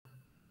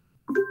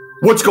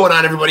What's going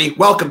on, everybody?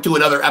 Welcome to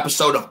another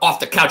episode of Off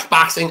the Couch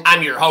Boxing.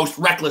 I'm your host,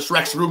 Reckless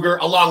Rex Ruger,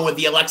 along with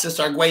the Alexis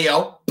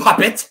Arguello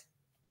puppet.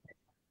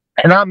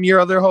 And I'm your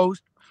other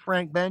host,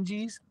 Frank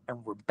Benjis,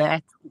 and we're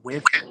back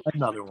with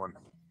another one.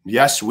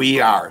 Yes,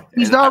 we are.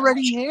 He's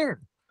already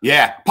here.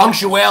 Yeah,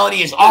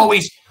 punctuality is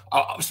always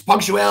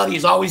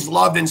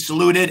loved and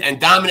saluted, and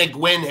Dominick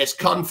Guinn has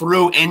come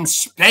through in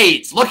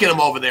spades. Look at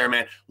him over there,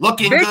 man.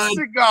 Looking big good.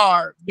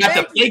 Cigar. Got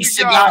the big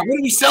cigar. What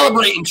are we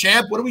celebrating,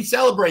 champ? What are we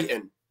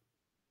celebrating?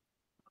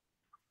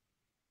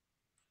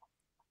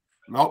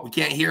 No, we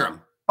can't hear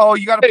him. Oh,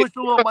 you got to push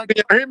the little mic.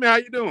 Hear me? How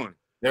you doing?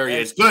 There he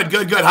is.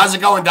 Good. How's it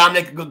going,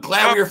 Dominick?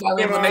 Glad we were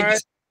finally able to make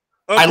this.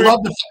 I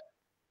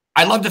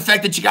love the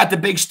fact that you got the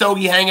big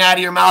stogie hang out of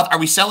your mouth. Are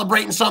we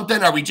celebrating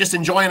something? Are we just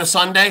enjoying a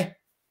Sunday?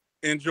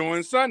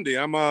 Enjoying Sunday.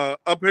 I'm up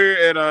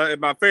here at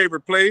my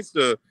favorite place,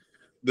 the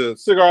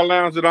cigar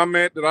lounge that I'm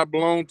at, that I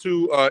belong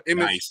to,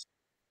 Image,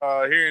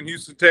 here in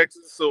Houston,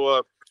 Texas.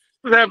 So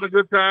just having a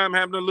good time,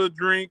 having a little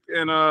drink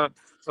and a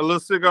little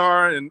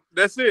cigar, and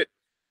that's it.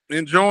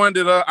 Enjoying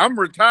it. I'm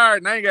retired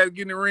and I ain't got to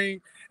get in the ring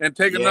and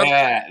take another.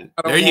 Yeah,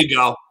 there you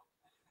go.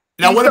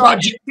 Now, what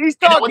about you? He's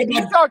talking.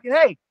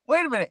 Hey,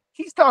 wait a minute.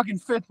 He's talking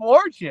Fifth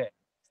Ward shit.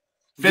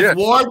 Fifth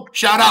Ward?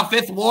 Shout out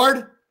Fifth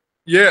Ward?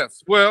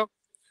 Yes. Well,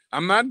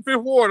 I'm not in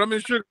Fifth Ward. I'm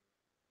in Sugar.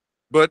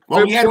 But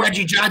we had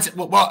Reggie Johnson.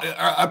 Well,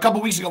 a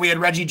couple weeks ago, we had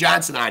Reggie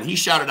Johnson on. He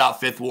shouted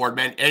out Fifth Ward,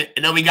 man. And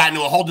then we got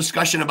into a whole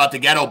discussion about the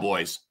Ghetto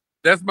Boys.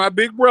 That's my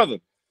big brother.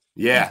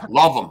 Yeah,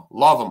 love him.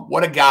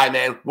 What a guy,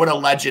 man. What a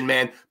legend,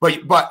 man.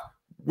 But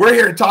we're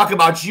here to talk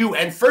about you.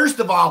 And first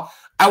of all,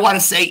 I want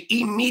to say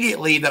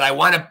immediately that I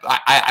want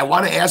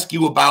to ask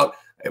you about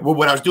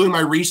when I was doing my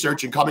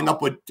research and coming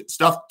up with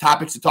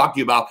topics to talk to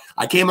you about.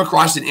 I came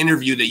across an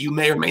interview that you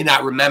may or may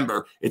not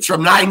remember. It's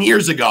from 9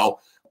 years ago,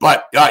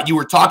 but you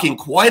were talking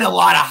quite a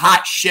lot of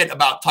hot shit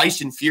about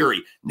Tyson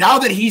Fury. Now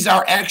that he's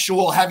our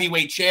actual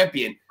heavyweight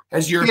champion,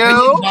 has your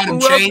opinion about him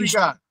changed?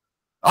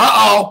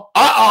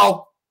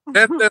 Uh-oh.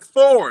 That's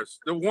Forrest,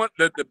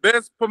 the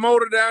best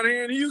promoter down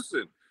here in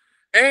Houston.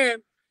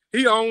 And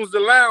he owns the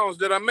lounge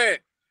that I'm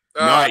at.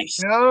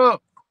 Nice.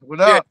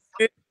 What up?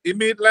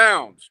 Mid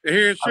Lounge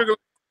here in Sugar,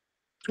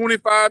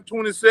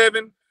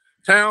 2527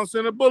 Town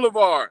Center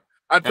Boulevard.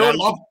 I told him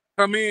to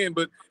come in,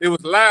 but it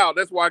was loud.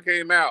 That's why I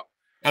came out.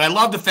 And I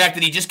love the fact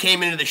that he just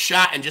came into the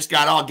shot and just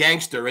got all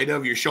gangster right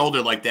over your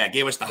shoulder like that.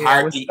 Gave us the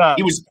heart.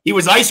 He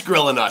was ice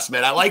grilling us,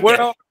 man. I like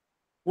that.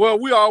 Well,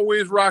 we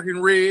always rocking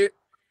red.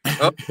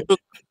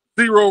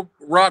 Zero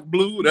rock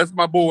blue. That's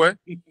my boy.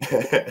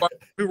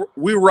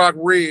 we rock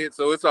red,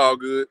 so it's all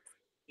good.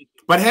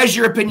 But has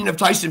your opinion of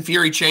Tyson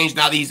Fury changed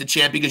now that he's the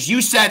champ? Because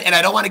you said, and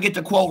I don't want to get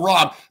the quote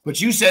wrong,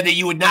 but you said that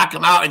you would knock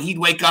him out and he'd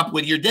wake up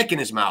with your dick in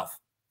his mouth.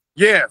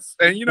 Yes.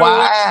 And you know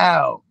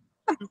what?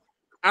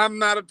 I'm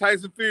not a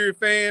Tyson Fury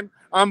fan.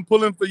 I'm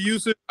pulling for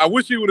Yusuf. I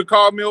wish he would have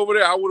called me over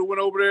there. I would have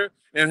went over there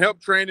and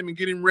helped train him and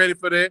get him ready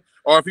for that.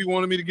 Or if he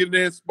wanted me to get in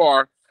there and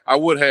spar, I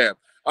would have.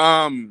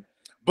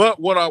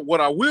 But what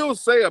I will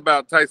say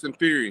about Tyson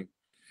Fury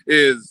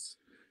is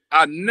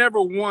I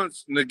never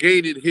once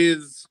negated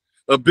his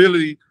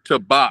ability to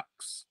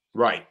box.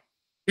 Right.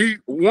 He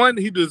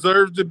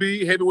deserves to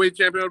be heavyweight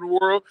champion of the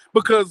world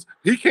because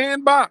he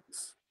can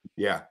box.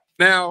 Yeah.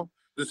 Now,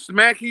 the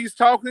smack he's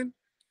talking,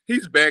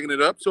 he's bagging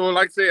it up. So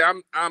like I say,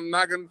 I'm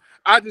not gonna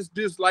I just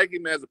dislike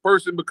him as a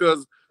person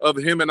because of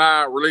him and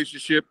I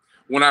relationship.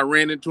 When I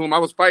ran into him, I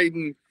was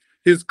fighting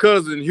his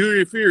cousin,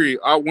 Huey Fury.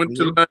 I went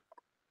to London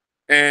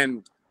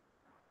and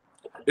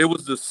it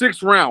was the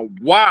 6th round.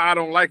 Why I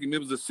don't like him? It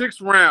was the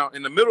 6th round.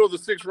 In the middle of the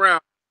 6th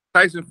round,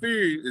 Tyson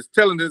Fury is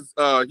telling his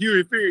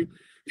Huey Fury,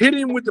 hit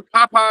him with the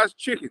Popeyes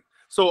chicken.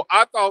 So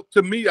I thought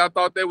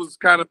that was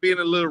kind of being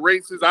a little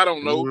racist. I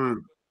don't know.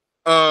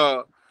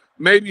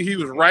 Maybe he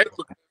was right.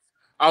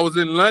 I was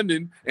in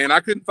London and I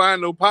couldn't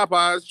find no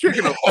Popeyes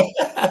chicken.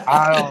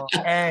 I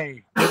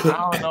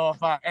don't know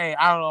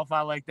if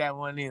I like that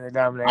one either,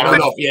 Dominic. I don't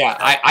know.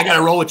 I got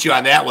to roll with you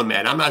on that one,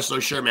 man. I'm not so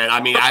sure, man.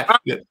 I mean,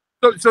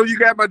 So you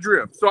got my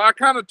drift. So I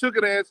kind of took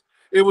it as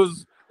it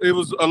was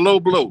a low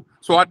blow.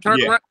 So I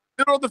turned around in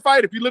the middle of the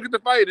fight. If you look at the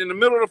fight, in the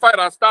middle of the fight,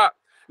 I stopped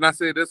and I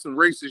said, "That's some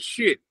racist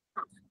shit."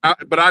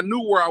 But I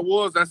knew where I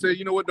was. I said,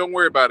 "You know what? Don't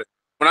worry about it.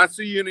 When I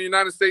see you in the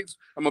United States,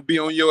 I'm gonna be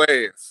on your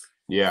ass."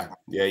 Yeah.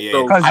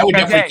 So,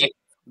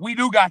 we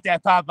do got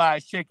that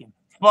Popeyes chicken.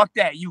 Fuck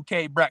that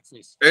UK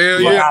breakfast.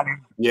 Hell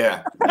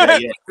yeah.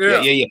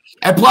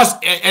 And plus,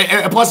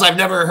 I've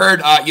never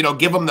heard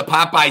give them the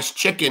Popeyes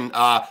chicken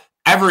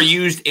ever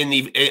used in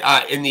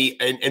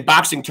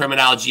boxing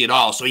terminology at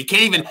all. So he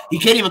can't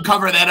even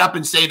cover that up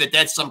and say that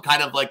that's some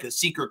kind of like a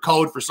secret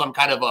code for some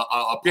kind of a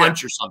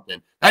punch or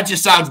something. That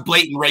just sounds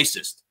blatant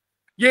racist.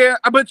 Yeah,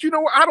 but you know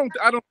what? I don't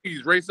think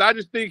he's racist. I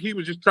just think he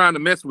was just trying to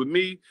mess with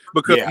me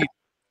because he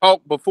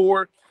talked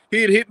before.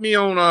 He hit me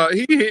on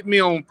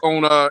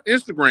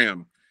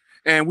Instagram,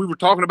 and we were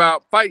talking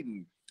about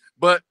fighting.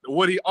 But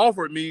what he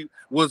offered me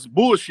was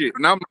bullshit,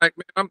 and I'm like,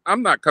 man,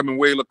 I'm not coming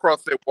way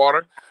across that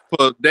water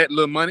for that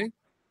little money.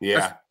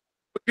 Yeah,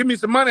 give me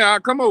some money, I'll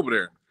come over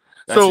there.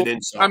 That's So an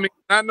insult. I mean,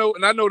 I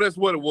know that's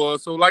what it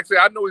was. So like I say,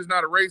 I know he's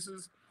not a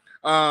racist.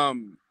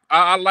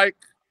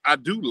 I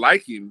do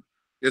like him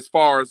as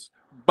far as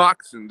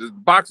boxing, the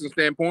boxing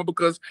standpoint,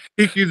 because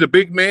he's a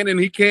big man and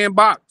he can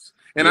box.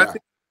 And I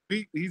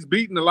think he's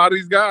beaten a lot of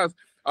these guys.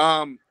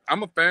 I'm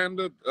a fan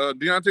of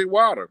Deontay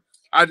Wilder.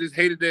 I just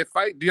hated that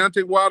fight.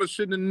 Deontay Wilder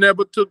shouldn't have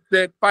never took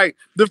that fight.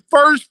 The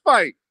first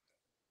fight.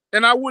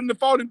 And I wouldn't have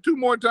fought him 2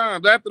 more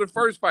times after the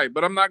first fight.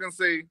 But I'm not going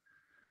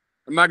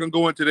to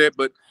go into that,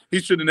 but he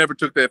should have never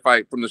took that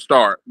fight from the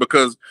start,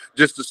 because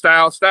just the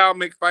style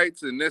makes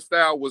fights, and that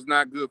style was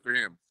not good for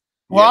him.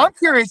 Well, I'm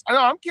curious.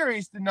 I'm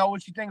curious to know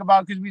what you think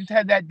about, because we just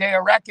had that day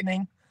of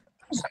reckoning,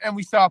 and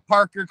we saw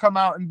Parker come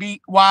out and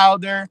beat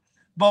Wilder,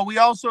 but we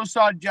also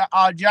saw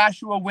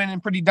Joshua win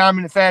in pretty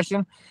dominant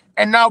fashion.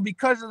 And now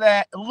because of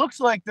that, it looks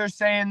like they're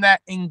saying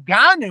that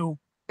Ngannou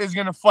is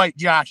going to fight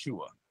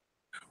Joshua.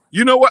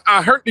 You know what?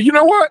 I heard. You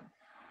know what?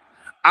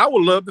 I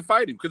would love to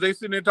fight him, because they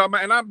sitting there talking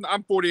about, and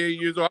I'm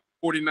 48 years old, I'm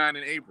 49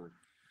 in April.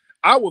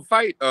 I would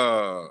fight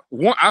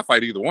I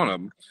fight either one of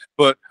them,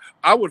 but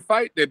I would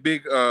fight that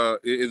big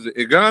is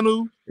it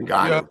Ngannou?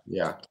 Ngannou,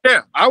 yeah.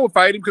 I would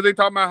fight him, because they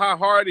talking about how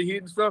hard he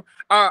hit and stuff.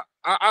 I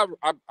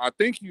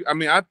think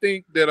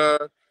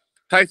that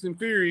Tyson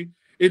Fury,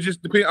 it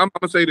just depends. I'm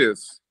gonna say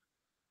this.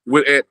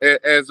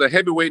 As a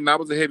heavyweight, and I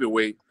was a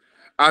heavyweight,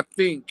 I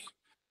think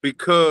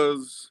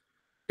because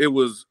it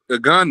was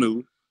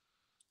Ngannou,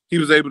 he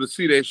was able to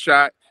see that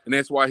shot, and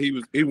that's why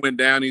he went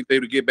down. He was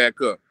able to get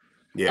back up.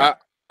 Yeah,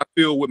 I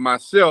feel with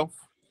myself,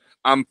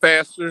 I'm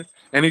faster,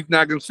 and he's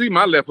not gonna see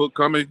my left hook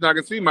coming. He's not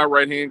gonna see my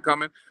right hand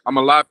coming. I'm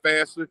a lot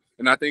faster,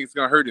 and I think it's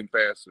gonna hurt him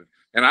faster.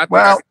 And I think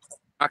I can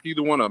knock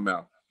either one of them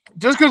out.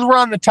 Just because we're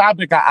on the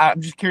topic,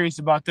 I'm just curious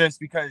about this,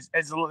 because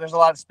there's a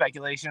lot of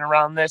speculation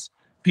around this.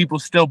 People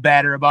still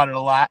batter about it a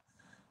lot.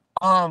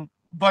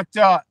 But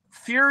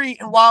Fury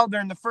and Wilder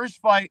in the first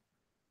fight,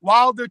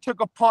 Wilder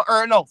took a punch,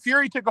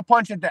 Fury took a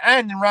punch at the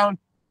end in round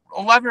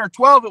 11 or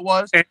 12 it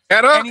was, and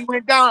he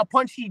went down a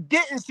punch he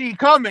didn't see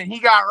coming. He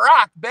got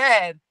rocked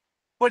bad,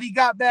 but he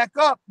got back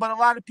up. But a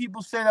lot of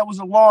people say that was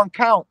a long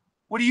count.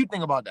 What do you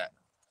think about that?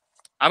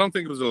 I don't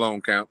think it was a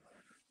long count.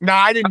 No,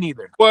 I didn't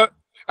either. But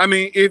I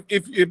mean,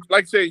 if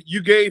like say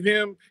you gave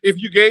him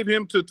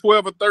to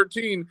 12 or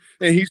 13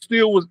 and he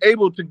still was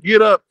able to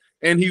get up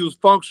and he was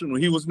functional,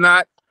 he was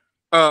not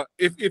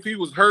if he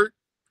was hurt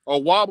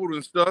or wobbled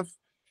and stuff,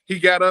 he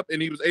got up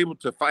and he was able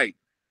to fight.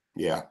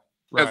 Yeah.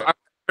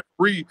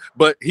 Right.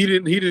 But he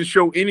didn't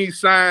show any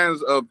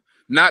signs of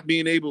not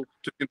being able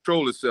to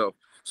control himself.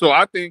 So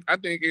I think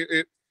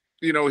it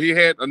he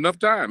had enough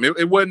time.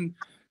 It wasn't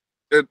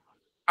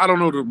I don't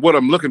know what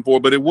I'm looking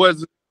for, but it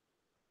wasn't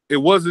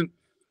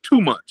too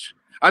much.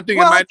 I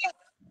think I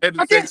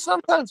think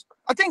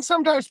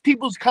sometimes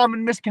people's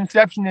common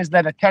misconception is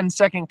that a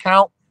 10-second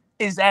count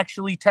is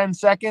actually 10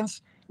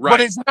 seconds, right?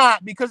 But it's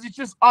not, because it's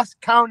just us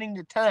counting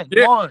to 10.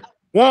 Yeah.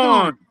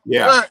 One.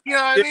 Yeah. You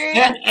know what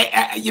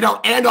I mean?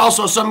 And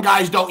also some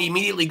guys don't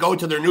immediately go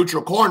to their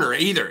neutral corner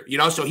either,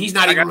 so he's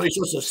not even really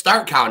supposed to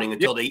start counting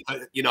until they,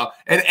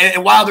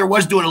 and Wilder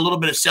was doing a little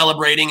bit of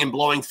celebrating and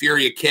blowing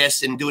Fury a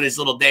kiss and doing his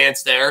little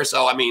dance there.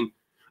 So, I mean,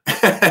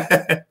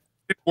 it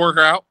work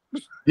out.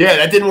 Yeah,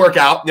 that didn't work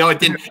out. No, it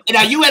didn't. And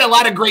now you had a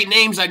lot of great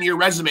names on your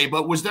resume,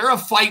 but was there a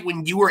fight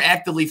when you were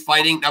actively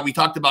fighting? Now we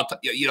talked about,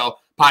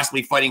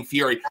 possibly fighting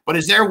Fury, but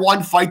is there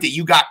one fight that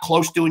you got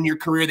close to in your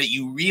career that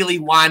you really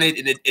wanted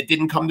and it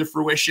didn't come to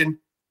fruition?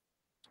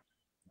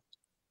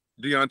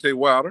 Deontay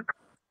Wilder.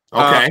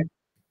 Okay.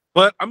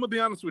 But I'm gonna be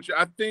honest with you.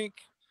 I think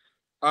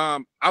I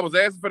was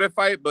asking for that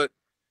fight, but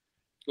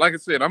like I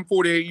said, I'm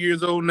 48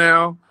 years old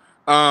now.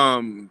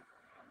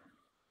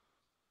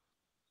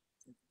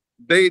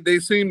 They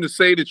seem to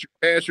say that you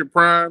pass your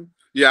prime.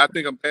 Yeah, I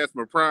think I'm past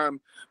my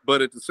prime,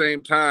 but at the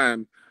same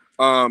time,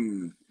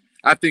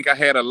 I think I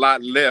had a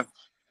lot left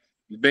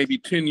maybe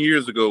 10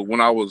 years ago when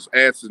I was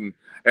asking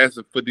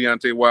for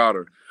Deontay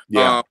Wilder.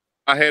 Yeah.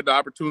 I had the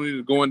opportunity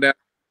to go down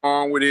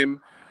on with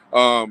him.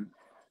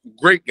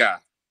 Great guy.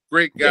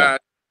 Yeah.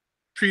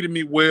 Treated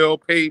me well,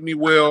 paid me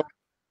well.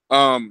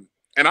 And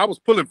I was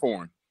pulling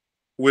for him.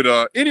 With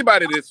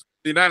anybody that's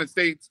the United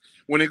States,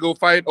 when they go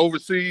fight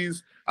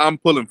overseas, I'm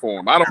pulling for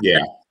him. I don't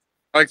care.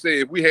 Like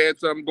say, if we had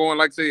something going,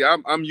 like say,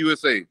 I'm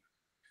USA.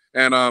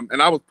 And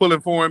I was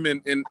pulling for him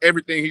in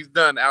everything he's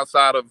done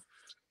outside of,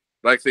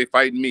 like say,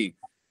 fighting me.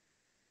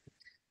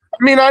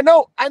 I mean, I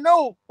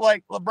know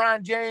like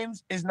LeBron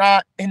James is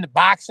not into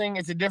boxing,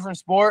 it's a different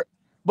sport,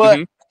 but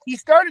he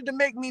started to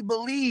make me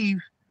believe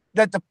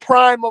that the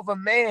prime of a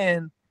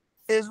man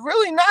is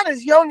really not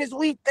as young as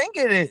we think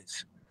it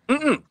is.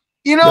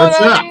 You know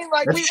what I mean?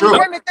 Like we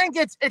tend to think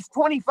it's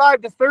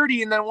 25 to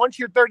 30, and then once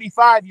you're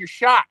 35, you're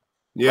shot.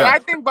 Yeah. But I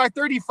think by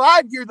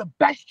 35, you're the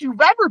best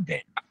you've ever been.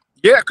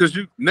 Yeah, because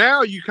you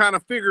kind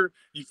of figure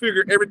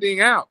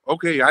everything out.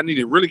 Okay, I need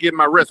to really get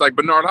my rest. Like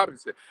Bernard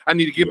Hopkins said, I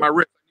need to get my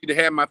rest. I need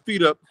to have my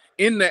feet up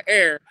in the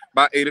air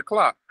by 8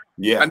 o'clock.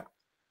 Yeah.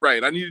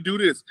 I need to do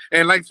this.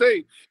 And like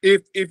say,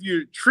 if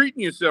you're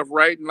treating yourself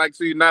right, and like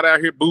say you're not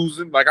out here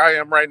boozing like I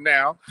am right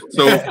now.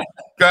 So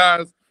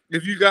guys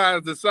if you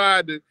guys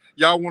decide that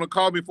y'all want to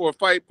call me for a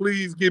fight,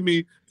 please give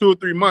me 2 or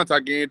 3 months. I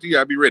guarantee you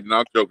I'll be ready. No,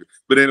 I'm joking.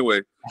 But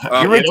anyway.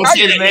 You're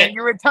retired, man.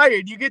 You're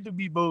retired. You get to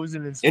be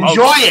boozing and smoking.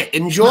 Enjoy it.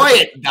 Enjoy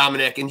it,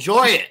 Dominic.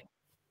 Enjoy it.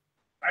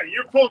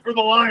 You're pulling for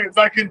the Lions,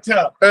 I can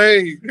tell.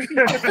 Hey.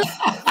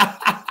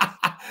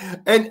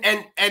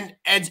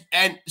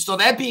 and so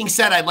that being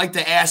said, I'd like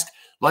to ask,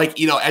 like,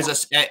 you know, as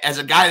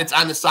a guy that's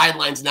on the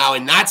sidelines now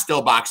and not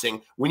still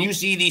boxing, when you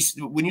see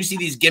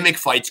these gimmick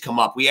fights come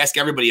up, we ask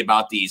everybody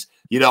about these,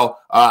 you know,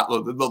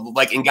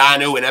 like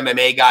Ngannou, an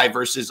MMA guy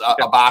versus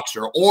a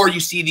boxer, or you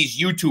see these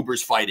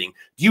YouTubers fighting.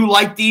 Do you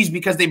like these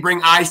because they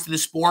bring eyes to the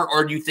sport,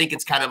 or do you think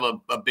it's kind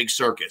of a big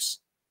circus?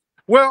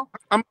 Well,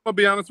 I'm gonna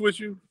be honest with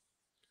you.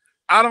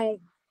 I don't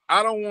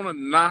want to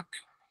knock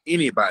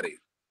anybody.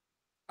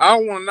 I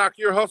don't want to knock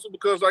your hustle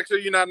because, like I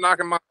said, you're not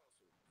knocking my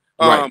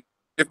hustle. Right.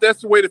 If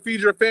that's the way to feed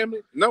your family,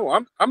 no,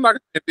 I'm not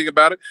gonna think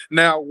about it.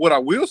 Now, what I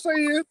will say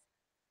is,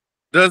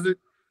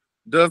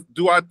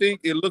 do I think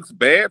it looks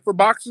bad for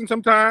boxing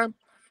sometimes,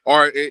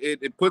 or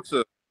it puts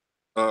a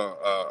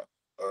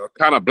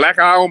kind of black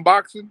eye on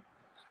boxing?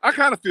 I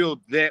kind of feel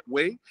that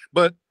way,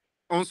 but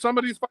on some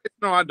of these fights,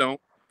 no, I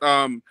don't.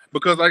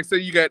 Because like I say,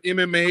 you got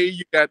MMA,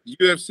 you got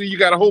UFC, you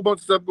got a whole bunch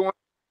of stuff going on.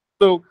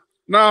 So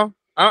no,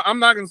 I'm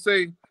not gonna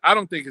say I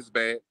don't think it's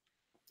bad.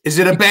 Is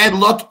it a bad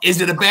look?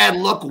 Is it a bad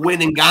look when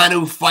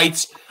Ngannou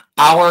fights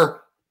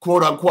our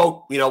quote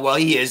unquote, you know, well,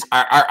 he is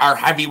our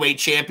heavyweight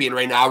champion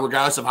right now,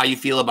 regardless of how you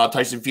feel about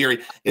Tyson Fury?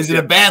 Is it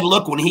a bad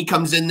look when he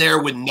comes in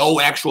there with no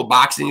actual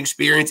boxing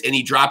experience and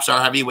he drops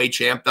our heavyweight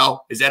champ,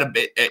 though? Is that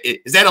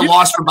a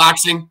loss for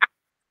boxing?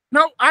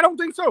 No, I don't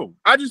think so.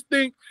 I just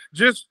think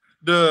just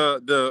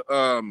the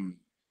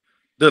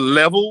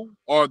level,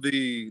 or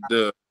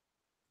the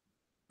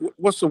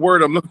what's the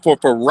word I'm looking for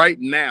right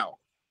now?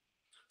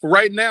 For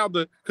right now,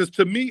 because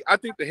to me, I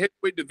think the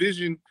heavyweight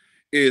division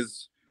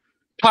is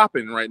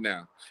popping right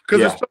now. Because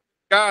there's some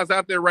guys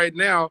out there right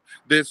now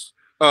that's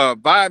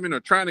vibing or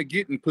trying to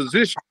get in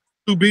position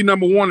to be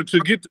number one or to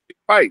get to the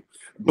fight.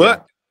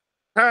 But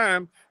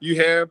time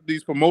you have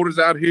these promoters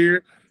out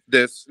here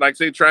that's, like,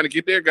 say, trying to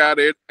get their guy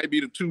there. It might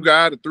be the 2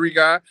 guy, the 3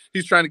 guy.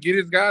 He's trying to get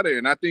his guy there.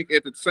 And I think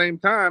at the same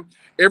time,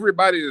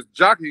 everybody is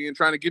jockeying and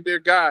trying to get their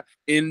guy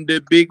in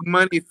the big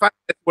money fight.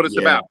 That's what it's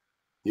about.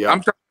 Yeah.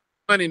 I'm trying to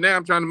make money now.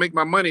 I'm trying to make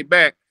my money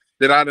back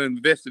that I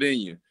invested in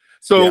you.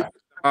 So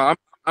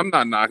I'm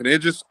not knocking it.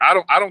 Just I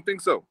don't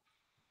think so.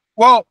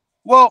 Well,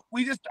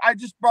 I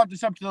just brought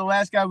this up to the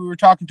last guy we were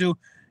talking to,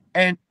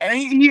 and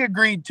he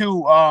agreed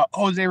to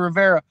Jose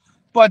Rivera,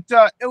 but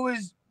it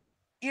was,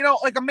 you know,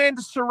 like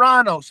Amanda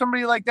Serrano,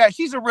 somebody like that.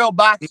 She's a real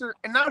boxer,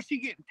 and now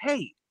she's getting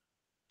paid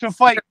to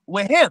fight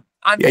with him.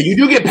 You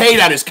do get paid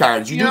on his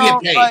cards. You do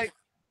get paid. Like,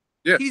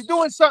 he's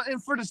doing something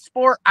for the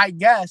sport, I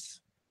guess,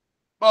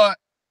 but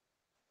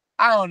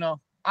I don't know.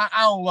 I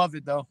don't love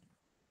it though.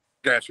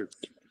 Gotcha.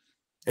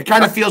 It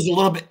kind of feels a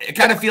little bit. It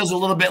kind of feels a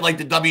little bit like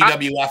the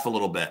WWF a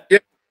little bit. Yeah,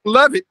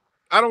 love it.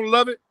 I don't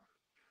love it.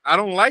 I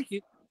don't like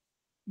it.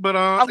 But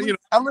I live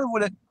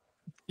with it.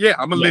 Yeah,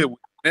 I'm gonna live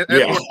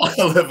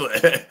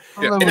with it.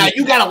 And now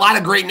you got a lot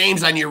of great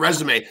names on your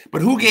resume,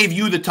 but who gave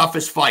you the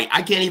toughest fight?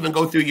 I can't even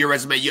go through your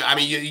resume.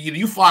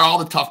 You fought all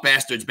the tough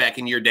bastards back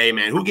in your day,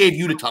 man. Who gave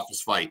you the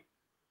toughest fight?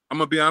 I'm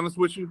gonna be honest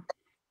with you.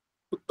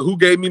 Who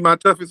gave me my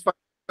toughest fight?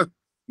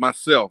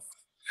 Myself.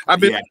 I've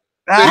been.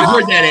 We've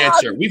heard that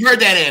answer. We've heard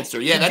that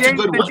answer. Yeah, that's a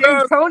good one. The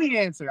James Tony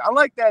answer. I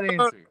like that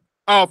answer.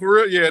 Oh, for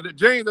real? Yeah,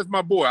 James, that's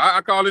my boy.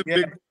 I call him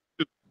Big.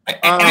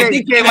 I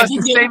think gave us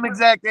the same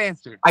exact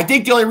answer. I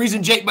think the only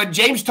reason,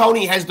 James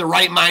Toney has the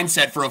right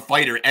mindset for a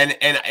fighter, and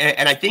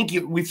I think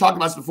we've talked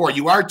about this before.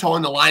 You are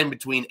towing the line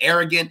between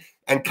arrogant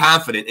and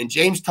confident, and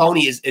James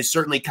Toney is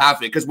certainly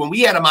confident, because when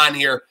we had him on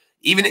here,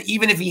 even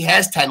if he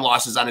has 10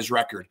 losses on his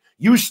record,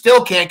 you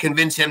still can't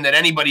convince him that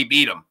anybody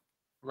beat him.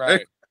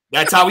 Right.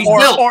 That's how he's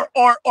built.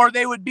 Or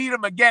they would beat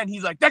him again.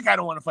 He's like, that guy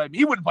don't want to fight me.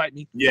 He wouldn't fight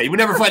me. Yeah, he would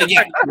never fight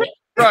again.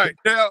 Right.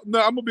 Now, no,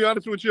 I'm gonna be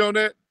honest with you on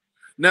that.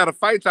 Now, the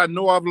fights I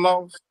know I've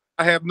lost,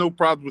 I have no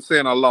problem with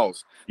saying I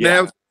lost.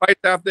 Yeah. Now, fights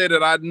out there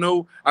that I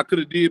know I could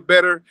have did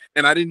better,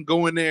 and I didn't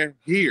go in there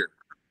here.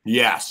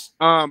 Yes.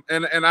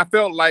 And I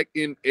felt like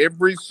in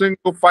every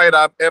single fight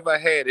I've ever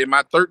had, in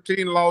my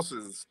 13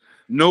 losses,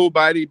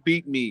 nobody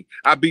beat me.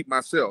 I beat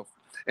myself.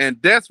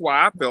 And that's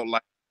why I felt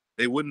like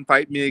they wouldn't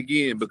fight me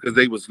again, because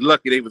they was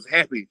lucky. They was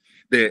happy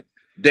that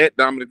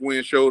Dominick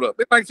Guinn showed up.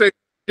 It's like, say,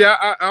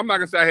 yeah, I'm not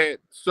gonna say I had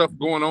stuff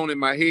going on in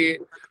my head,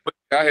 but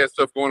I had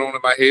stuff going on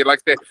in my head.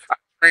 Like that, I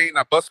trained,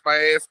 I bust my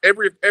ass.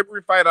 Every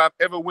fight I've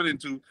ever went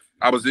into,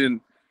 I was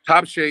in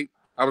top shape.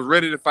 I was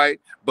ready to fight,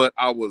 but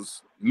I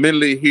was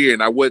mentally here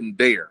and I wasn't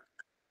there.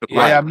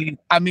 Yeah,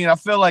 I mean, I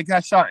feel like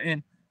that's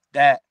something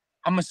that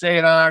I'm gonna say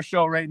it on our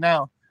show right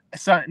now.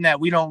 It's something that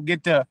we don't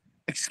get to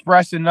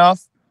express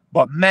enough.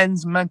 But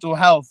men's mental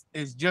health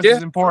is just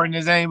as important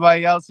as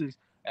anybody else's.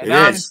 And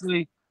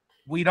honestly,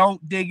 we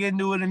don't dig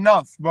into it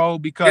enough, bro,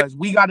 because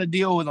we got to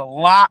deal with a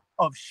lot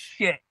of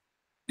shit.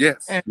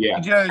 Yes. And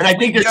and I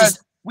think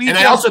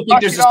I also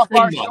think there's off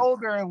our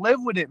shoulder and live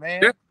with it,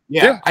 man.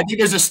 Yeah, I think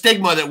there's a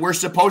stigma that we're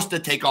supposed to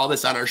take all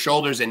this on our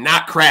shoulders and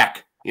not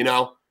crack. You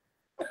know.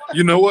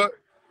 You know what?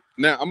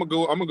 Now I'm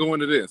gonna go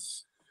into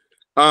this.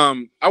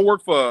 I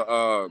work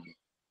for.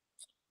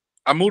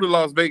 I moved to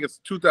Las Vegas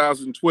in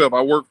 2012.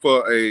 I worked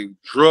for a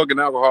drug and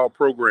alcohol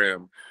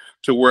program,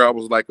 to where I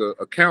was like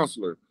a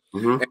counselor.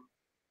 Mm-hmm. And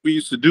we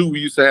used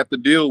to have to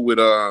deal with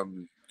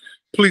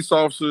police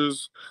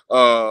officers,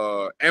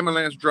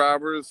 ambulance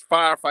drivers,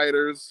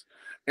 firefighters,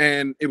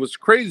 and it was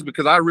crazy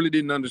because I really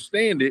didn't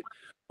understand it.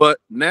 But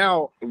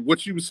now,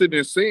 what you were sitting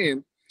there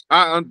saying,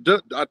 I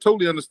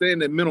totally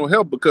understand that mental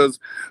health, because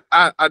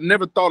I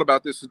never thought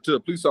about this until a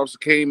police officer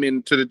came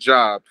into the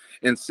job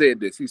and said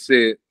this. He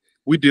said,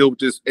 we deal with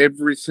this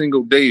every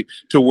single day,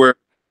 to where,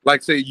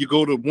 like, say you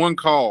go to one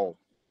call,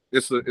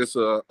 it's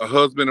a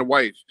husband and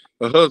wife.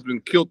 The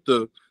husband killed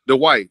the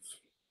wife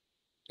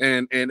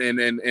and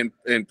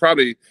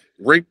probably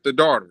raped the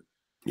daughter.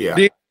 Yeah.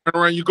 Then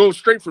around, you go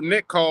straight from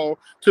that call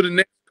to the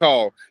next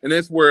call, and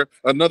that's where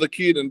another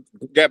kid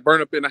got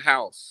burned up in the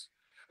house.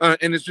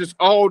 And it's just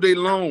all day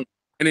long,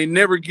 and they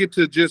never get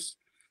to just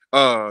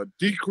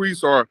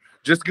decrease or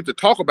just get to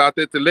talk about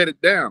that, to let it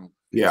down.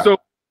 Yeah. So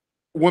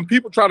when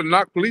people try to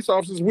knock police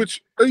officers,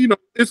 which, you know,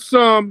 it's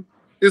some,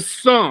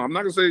 I'm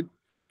not gonna say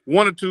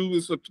one or two,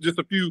 it's just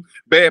a few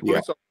bad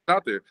police officers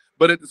out there,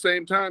 but at the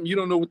same time, you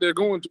don't know what they're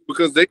going to,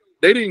 because they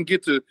didn't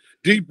get to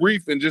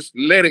debrief and just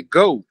let it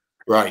go.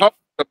 Right. Talk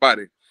about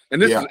it. And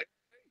this is,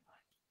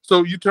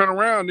 so you turn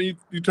around and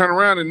you turn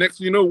around, and next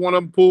thing you know, one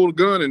of them pulled a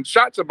gun and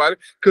shot somebody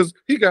because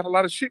he got a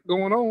lot of shit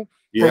going on.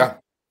 Yeah.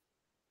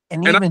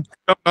 And even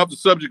I'm off the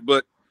subject,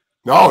 but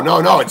no,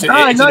 it's you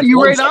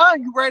right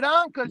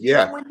on, because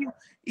when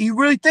you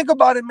really think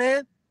about it,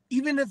 man,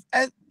 even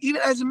as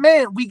a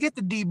man, we get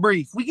to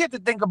debrief, we get to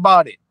think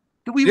about it.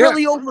 Do we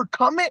really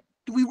overcome it?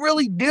 Do we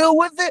really deal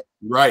with it?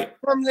 Right.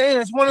 I'm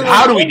saying it's one of those.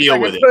 How do we deal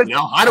with it? You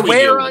know, how do we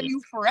wear deal on with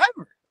you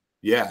forever?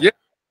 Yeah.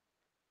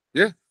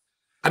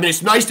 I mean,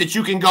 it's nice that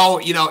you can go,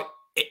 you know,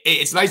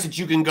 it's nice that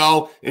you can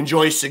go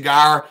enjoy a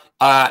cigar,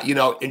 you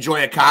know,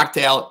 enjoy a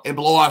cocktail and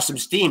blow off some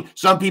steam.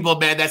 Some people,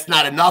 man, that's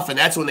not enough. And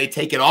that's when they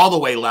take it all the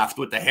way left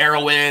with the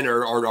heroin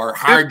or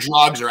hard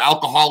drugs or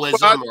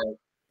alcoholism.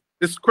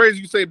 It's crazy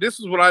you say this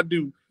is what I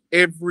do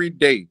every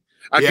day.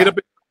 I get up,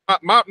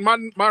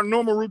 my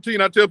normal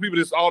routine, I tell people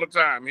this all the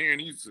time here in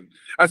Houston.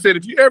 I said,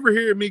 if you ever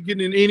hear me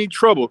getting in any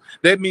trouble,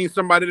 that means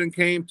somebody done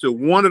came to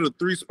one of the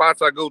 3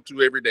 spots I go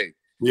to every day.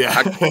 Yeah.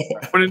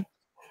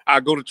 I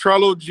go to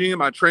Trello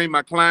Gym. I train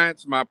my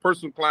clients, my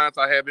personal clients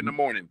I have in the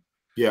morning.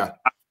 Yeah.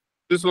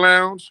 This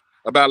lounge,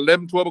 about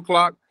 11, 12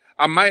 o'clock,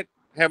 I might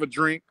have a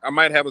drink. I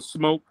might have a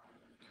smoke.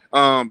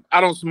 I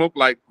don't smoke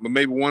like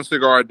maybe 1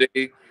 cigar a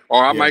day,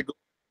 or I might go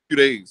a few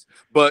days.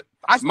 But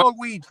I smoke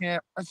weed,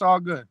 champ. That's all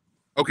good.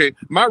 Okay.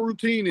 My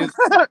routine is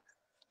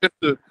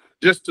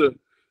just to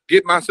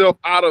get myself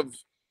out of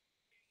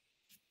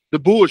the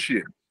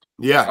bullshit.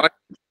 Yeah.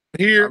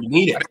 Here, you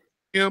need it.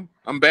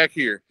 I'm back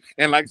here,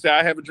 and like I said,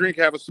 I have a drink,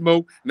 have a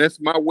smoke, and that's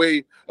my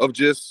way of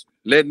just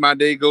letting my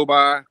day go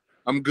by.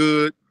 I'm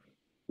good.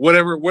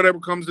 Whatever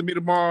comes to me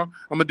tomorrow,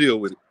 I'm gonna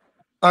deal with it.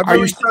 I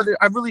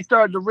really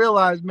started to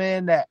realize,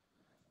 man, that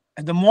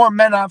the more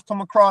men I've come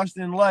across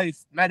in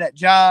life, met at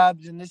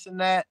jobs and this and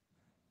that,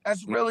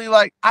 that's really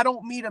like, I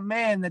don't meet a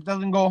man that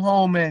doesn't go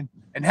home and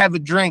have a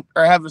drink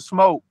or have a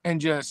smoke and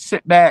just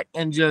sit back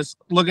and just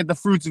look at the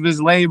fruits of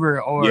his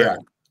labor. Or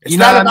it's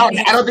not about.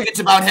 I don't think it's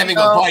about having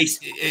a vice.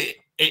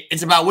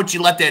 It's about what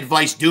you let that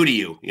vice do to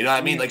you. You know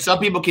what I mean? Like, some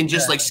people can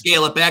just like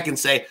scale it back and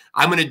say,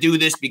 I'm going to do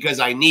this because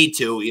I need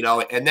to, you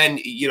know, and then,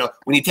 you know,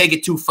 when you take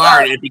it too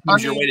far, it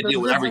becomes your way to deal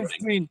with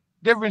everything.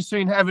 Difference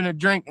between having a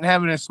drink and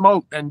having a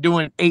smoke and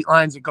doing 8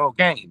 lines of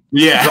cocaine.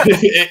 Yeah,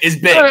 it's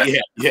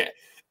big. Yeah.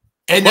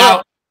 And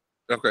now,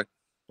 okay.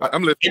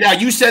 I'm listening. And now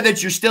you said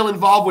that you're still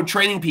involved with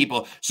training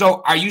people.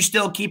 So are you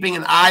still keeping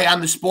an eye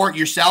on the sport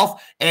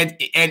yourself? And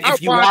if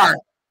you are,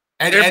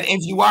 and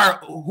if you are,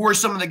 who are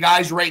some of the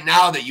guys right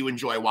now that you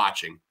enjoy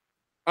watching?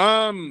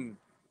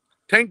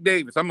 Tank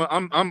Davis. I'm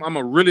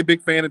a really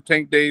big fan of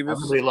Tank Davis.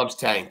 Everybody loves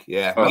Tank.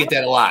 Yeah, we get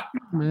that a lot.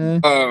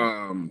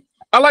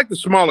 I like the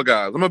smaller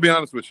guys. I'm gonna be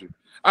honest with you.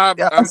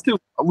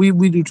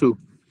 We do too.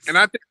 And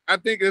I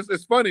think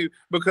it's funny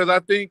because I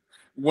think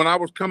when I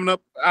was coming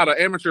up out of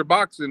amateur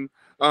boxing,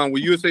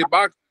 with USA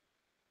Boxing,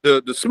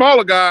 the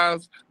smaller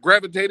guys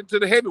gravitated to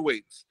the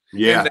heavyweights.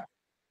 Yeah.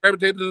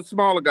 Gravitated to the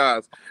smaller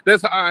guys.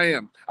 That's how I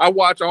am. I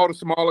watch all the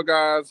smaller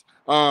guys.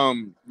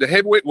 The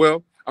heavyweight,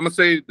 well, I'm gonna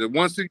say the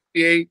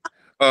 168,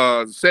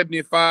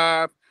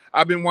 75.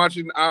 I've been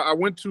watching. I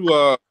went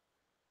to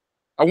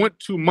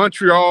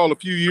Montreal a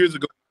few years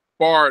ago,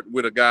 sparred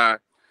with a guy,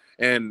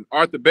 and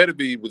Arthur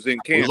Beterbiev was in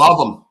camp.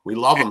 We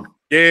love him.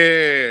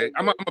 Yeah,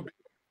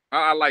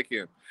 I like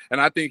him, and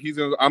I think he's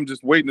gonna. I'm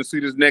just waiting to see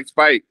this next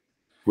fight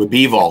with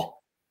Bivol.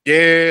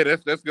 Yeah,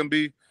 that's gonna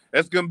be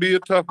a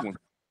tough one.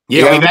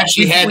 Yeah, we've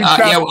actually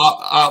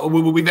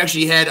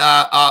had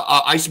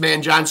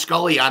Iceman John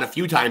Scully on a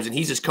few times, and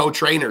he's his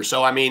co-trainer.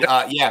 So I mean,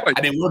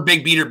 we're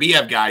big Beater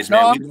BF guys,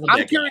 man.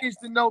 I'm curious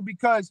to know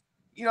because,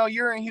 you know,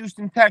 you're in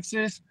Houston,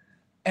 Texas.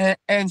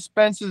 And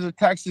Spence is a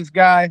Texas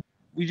guy.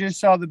 We just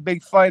saw the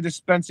big fight of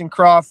Spence and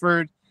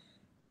Crawford.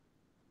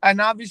 And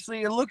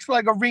obviously, it looks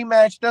like a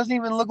rematch. Doesn't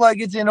even look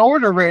like it's in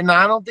order right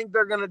now. I don't think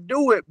they're going to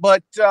do it,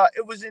 but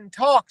it was in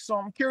talk. So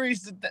I'm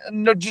curious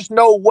to just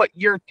know what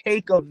your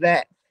take of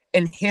that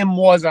and him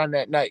was on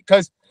that night.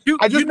 Because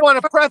I just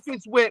want to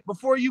preface with,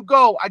 before you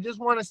go, I just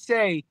want to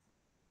say,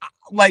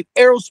 like,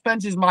 Errol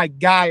Spence is my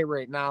guy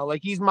right now.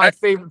 Like, he's my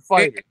favorite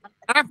fighter.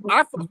 I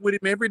fuck with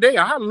him every day.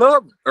 I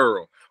love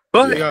Earl.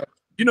 But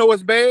you know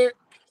what's bad?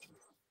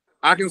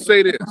 I can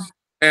say this,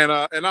 and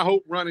I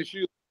hope Ronnie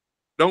Shields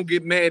don't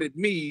get mad at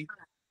me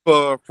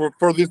for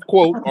this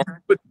quote.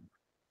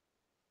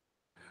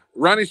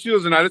 Ronnie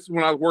Shields and I, this is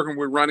when I was working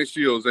with Ronnie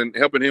Shields and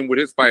helping him with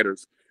his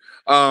fighters.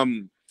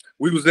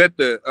 We was at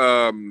the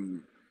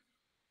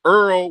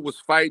Earl was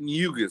fighting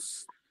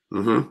Ugas.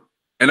 Mm-hmm.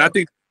 And I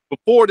think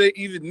before they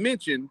even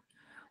mentioned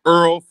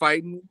Earl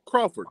fighting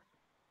Crawford.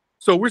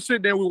 So we're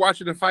sitting there, we're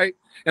watching the fight,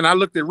 and I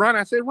looked at Ronnie.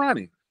 I said,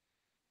 Ronnie,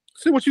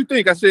 see what you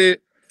think. I said,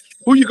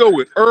 who you go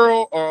with,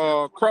 Earl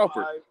or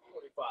Crawford?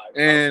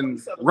 And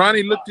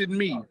Ronnie looked at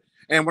me.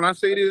 And when I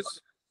say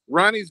this,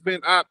 Ronnie's been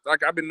out,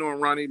 like I've been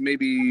knowing Ronnie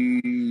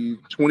maybe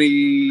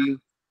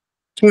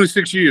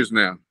 26 years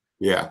now.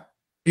 Yeah.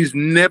 He's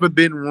never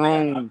been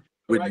wrong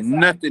with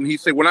nothing. He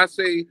said, when I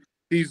say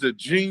he's a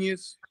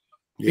genius,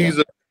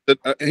 he's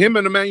him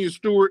and Emmanuel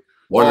Stewart.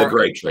 One of the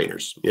great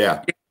trainers.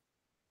 Yeah.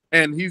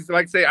 And he's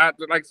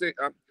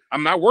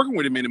I'm not working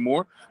with him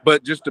anymore,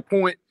 but just the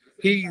point,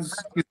 he's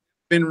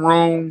been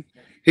wrong.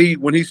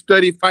 When he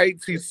study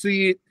fights, he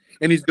see it,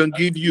 and he's gonna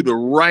give you the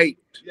right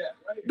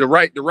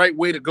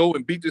way to go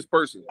and beat this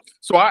person.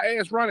 So I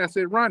asked Ronnie, I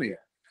said, Ronnie,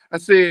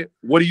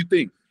 what do you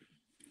think?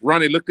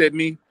 Ronnie looked at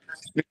me.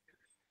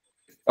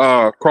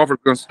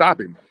 Crawford's gonna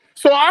stop him.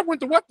 So I went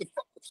to what the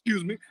fuck?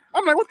 Excuse me.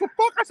 I'm like, what the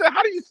fuck? I said,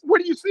 where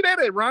do you see that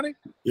at, Ronnie?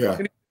 Yeah.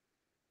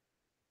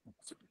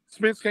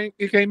 Spence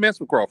can't mess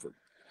with Crawford.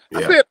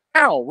 I said,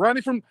 how,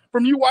 Ronnie? From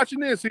you watching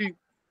this,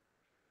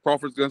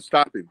 Crawford's gonna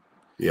stop him.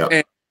 Yeah.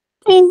 And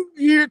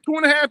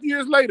 2.5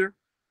 years later,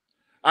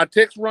 I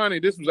text Ronnie.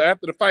 This was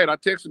after the fight. I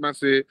texted him. I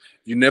said,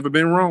 "You never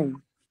been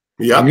wrong."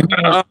 Yep.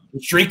 The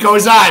streak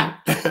goes on.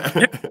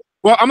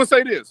 Well, I'm gonna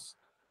say this.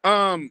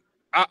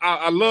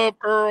 I love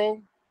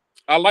Earl.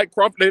 I like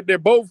Crawford. They're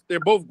both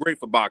great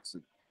for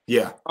boxing.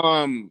 Yeah.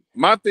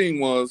 My thing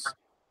was,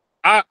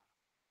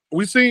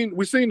 we seen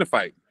the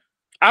fight.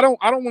 I don't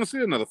want to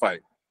see another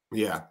fight.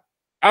 Yeah.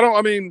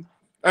 I mean,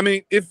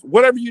 if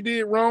whatever you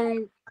did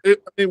wrong,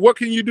 what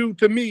can you do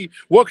to me?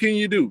 What can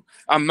you do?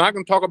 I'm not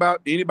going to talk about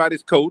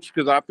anybody's coach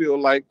because I feel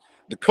like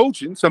the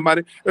coaching,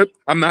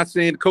 I'm not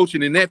saying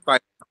coaching in that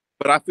fight,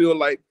 but I feel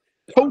like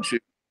coaching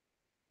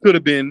could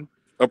have been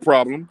a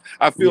problem.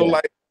 I feel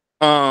like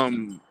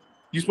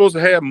you're supposed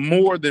to have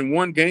more than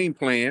one game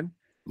plan.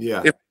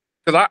 Yeah.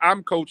 Because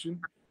I'm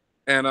coaching,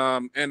 and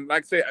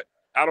like I say,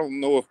 I don't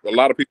know if a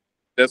lot of people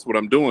that's what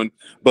I'm doing,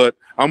 but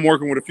I'm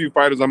working with a few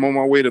fighters. I'm on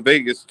my way to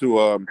Vegas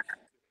to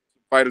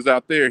fighters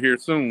out there here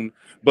soon.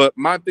 But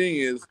my thing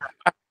is,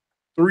 I have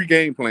 3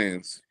 game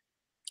plans.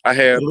 I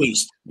have at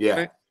least,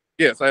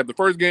 yes, I have the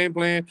first game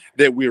plan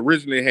that we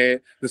originally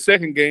had, the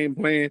second game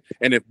plan,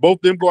 and if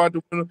both them go out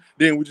the winner,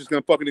 then we're just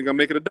gonna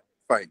make it a dog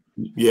fight.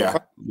 Yeah,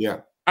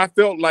 yeah. I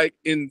felt like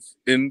in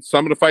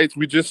some of the fights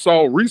we just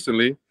saw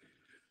recently,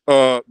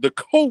 the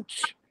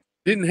coach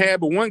didn't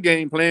have a one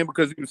game plan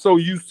because he was so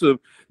used to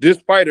this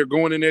fighter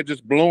going in there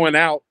just blowing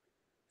out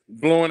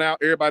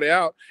everybody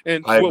out.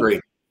 And I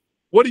agree.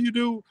 What do you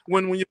do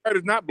when your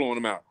fighter's not blowing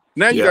them out?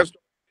 Now you got to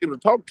be able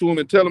to talk to him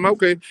and tell him,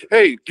 okay,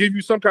 hey, give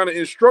you some kind of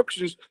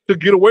instructions to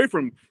get away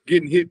from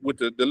getting hit with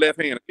the left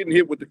hand, getting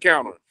hit with the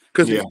counter.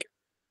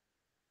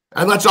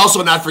 And let's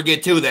also not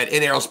forget, too, that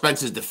in Errol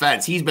Spence's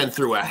defense, he's been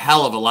through a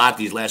hell of a lot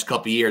these last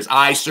couple of years.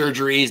 Eye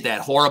surgeries,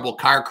 that horrible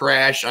car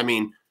crash. I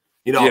mean,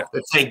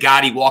 thank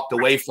God he walked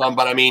away from.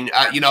 But I mean,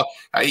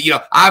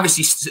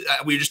 obviously,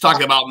 we were just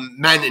talking about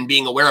men and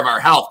being aware of our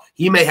health.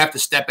 He may have to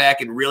step back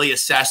and really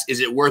assess: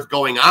 is it worth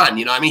going on?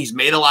 I mean, he's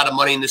made a lot of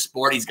money in this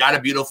sport. He's got a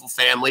beautiful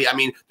family. I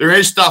mean, there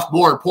is stuff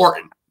more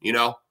important.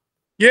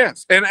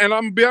 Yes, and I'm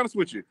gonna be honest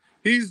with you.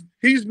 He's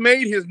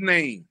made his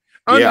name.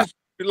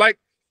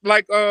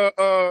 Like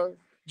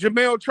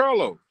Jamel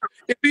Charlo.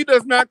 If he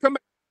does not come,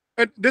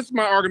 and this is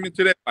my argument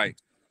to that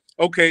fight.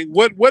 Okay,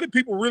 what do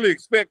people really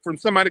expect from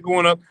somebody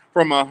going up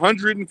from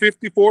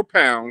 154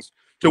 pounds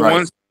to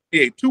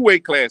 168, 2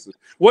 weight classes?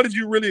 What did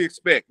you really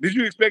expect? Did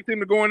you expect him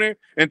to go in there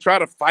and try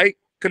to fight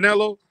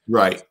Canelo?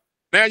 Right.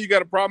 Now you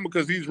got a problem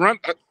because he was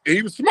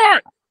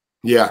smart.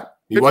 Yeah,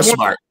 he was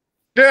smart.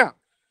 Yeah.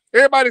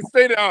 Everybody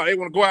say that, they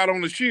want to go out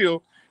on the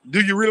shield.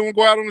 Do you really want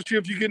to go out on the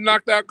shield if you get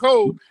knocked out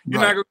cold? You're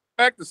not going to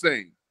go back the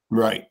same.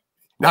 Right.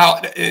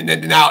 Now,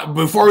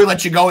 before we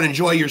let you go and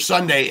enjoy your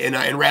Sunday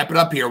and wrap it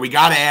up here, we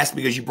got to ask,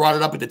 because you brought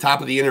it up at the top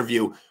of the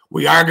interview,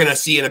 we are going to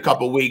see in a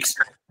couple of weeks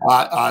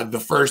the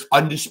first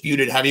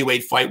undisputed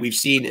heavyweight fight we've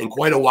seen in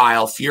quite a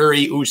while,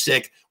 Fury,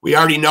 Usyk. We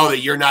already know that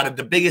you're not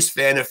the biggest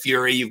fan of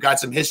Fury. You've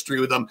got some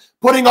history with him.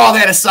 Putting all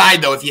that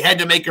aside, though, if you had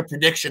to make a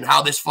prediction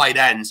how this fight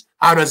ends,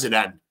 how does it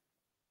end?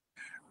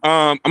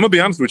 I'm gonna be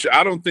honest with you.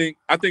 I think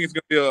it's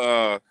gonna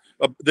be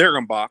they're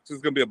gonna box.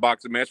 It's gonna be a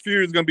boxing match.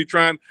 Fury's gonna be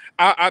trying.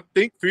 I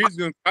think Fury's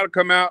gonna try to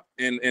come out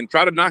and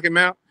try to knock him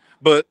out.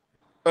 But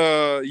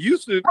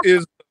Yusuf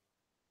is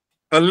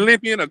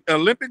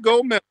Olympic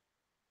gold medal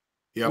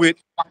with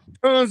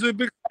tons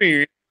of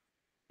experience.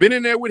 Been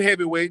in there with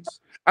heavyweights.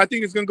 I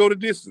think it's gonna go the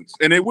distance,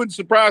 and it wouldn't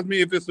surprise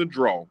me if it's a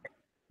draw.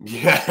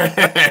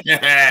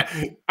 Yeah.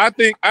 I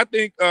think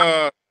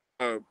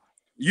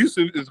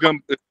Yusuf is gonna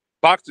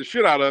box the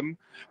shit out of him.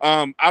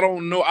 I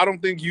don't know. I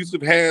don't think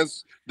Yusuf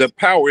has the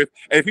power.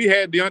 If he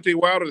had Deontay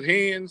Wilder's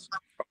hands,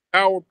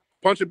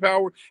 punching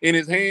power in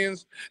his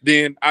hands,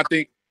 then I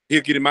think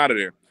he'll get him out of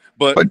there.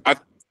 But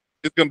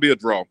it's gonna be a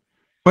draw.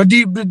 But do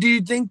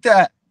you think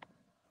that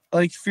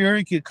like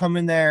Fury could come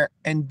in there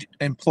and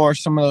employ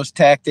some of those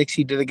tactics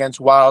he did against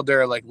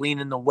Wilder, like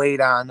leaning the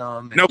weight on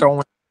him and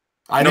throwing?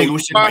 I think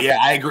Usyk. Yeah,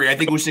 I agree. I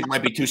think Usyk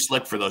might be too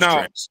slick for those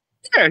tricks.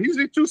 Yeah, he's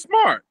too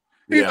smart.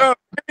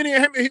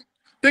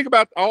 Think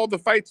about all the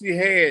fights he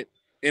had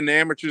in the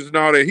amateurs and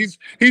all that.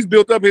 He's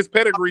built up his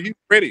pedigree. He's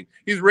ready.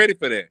 He's ready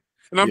for that.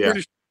 And I'm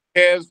pretty sure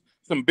he has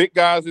some big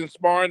guys in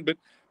sparring, but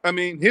I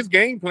mean, his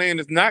game plan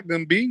is not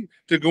going to be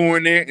to go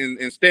in there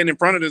and stand in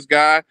front of this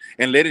guy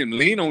and let him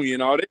lean on you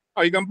and all that.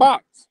 Oh, you're going to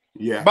box.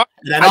 Yeah. Box.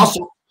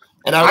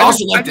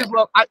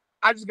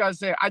 I just gotta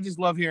say, I just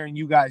love hearing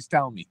you guys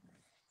tell me.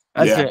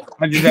 That's it.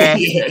 I just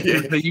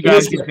asked so you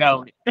guys can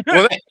tell me.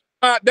 Well,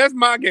 that's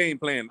my game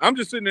plan. I'm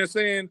just sitting there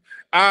saying,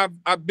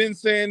 I've been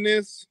saying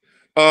this.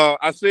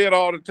 I say it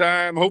all the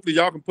time. Hopefully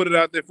y'all can put it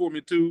out there for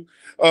me too.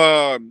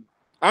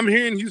 I'm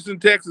here in Houston,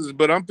 Texas,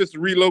 but I'm just to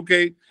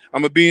relocate.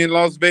 I'm gonna be in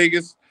Las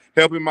Vegas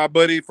helping my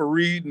buddy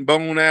Fareed and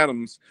Bone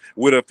Adams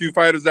with a few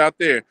fighters out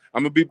there.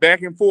 I'm gonna be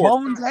back and forth.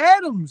 Bones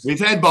Adams. We've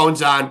had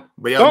Bones on,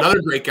 but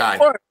another great guy.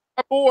 My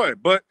boy.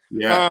 But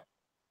yeah.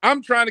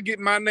 I'm trying to get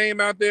my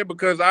name out there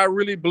because I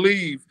really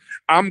believe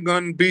I'm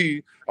gonna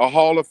be a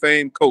Hall of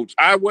Fame coach.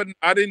 I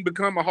didn't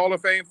become a Hall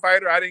of Fame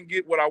fighter. I didn't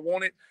get what I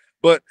wanted,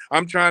 but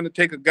I'm trying to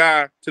take a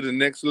guy to the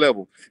next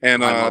level.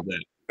 And I love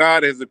that.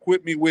 God has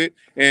equipped me with,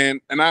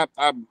 and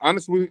I'm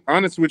honest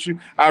with you.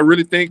 I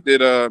really think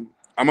that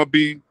I'm gonna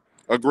be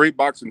a great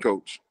boxing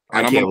coach.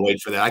 And I can't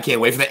wait for that. I can't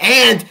wait for that.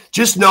 And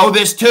just know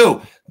this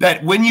too,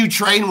 that when you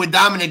train with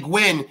Dominick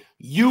Guinn,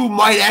 you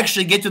might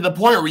actually get to the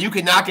point where you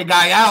can knock a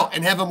guy out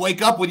and have him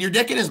wake up with your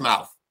dick in his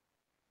mouth.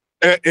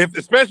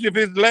 Especially if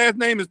his last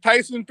name is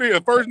Tyson Fury,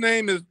 first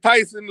name is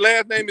Tyson,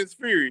 last name is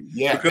Fury.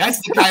 Yeah,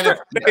 that's the kind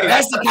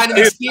of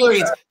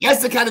experience.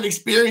 That's the kind of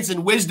experience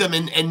and wisdom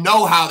and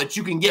know-how that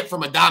you can get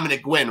from a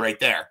Dominick Guinn right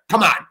there.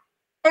 Come on.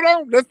 Hold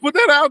on, let's put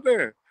that out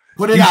there.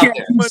 Put it out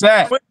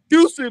there.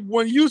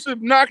 When Yusuf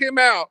knock him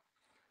out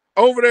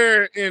over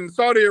there in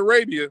Saudi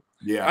Arabia,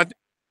 yeah, I think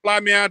fly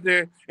me out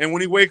there, and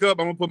when he wake up,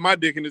 I'm gonna put my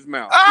dick in his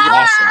mouth.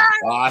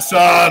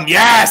 Awesome.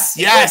 Yes.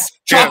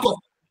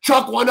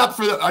 Chuck one up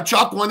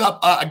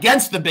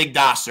against the big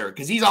Dosser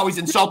because he's always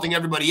insulting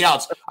everybody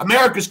else.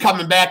 America's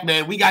coming back,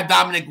 man. We got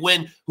Dominick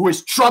Guinn who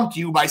has trumped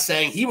you by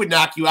saying he would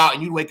knock you out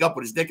and you'd wake up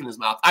with his dick in his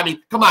mouth. I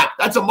mean, come on,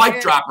 that's a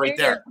mic drop right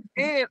there.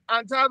 And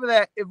on top of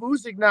that, if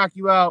Usyk knock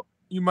you out,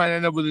 you might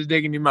end up with his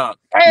dick in your mouth.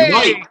 Hey, you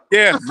might.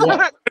 Yeah.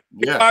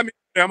 I'm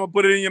gonna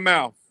put it in your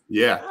mouth.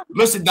 Yeah.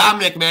 Listen,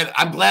 Dominick, man,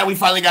 I'm glad we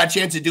finally got a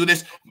chance to do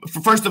this.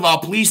 First of all,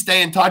 please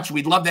stay in touch.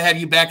 We'd love to have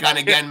you back on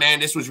again, man.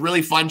 This was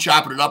really fun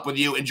chopping it up with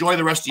you. Enjoy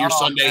the rest of your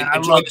Sunday. Man,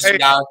 enjoy the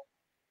cigar.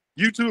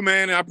 You too,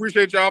 man. I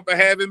appreciate y'all for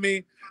having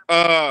me.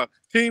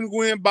 Team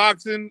Guinn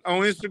Boxing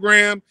on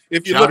Instagram.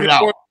 If you're looking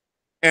for it.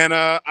 And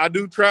I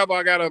do travel.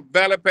 I got a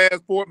valid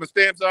passport. My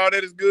stamps, all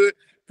that is good.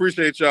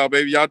 Appreciate y'all,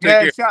 baby. Y'all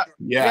take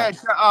care.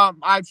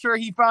 I'm sure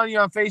he found you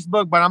on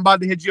Facebook, but I'm about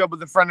to hit you up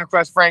with a friend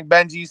request, Frank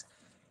Benji's.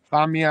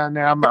 Find me on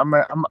there. I'm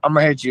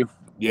gonna hit you.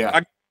 Yeah.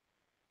 I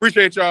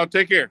appreciate y'all.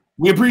 Take care.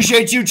 We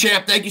appreciate you,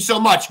 champ. Thank you so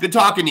much. Good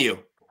talking to you.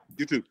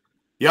 You too.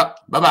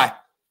 Yep. Bye-bye.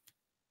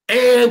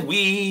 And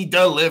we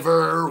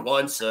deliver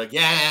once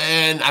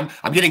again.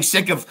 I'm getting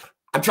sick of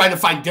I'm trying to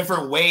find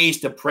different ways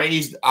to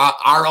praise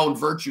our own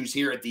virtues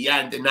here at the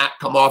end and not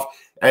come off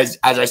as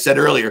I said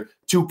earlier,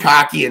 too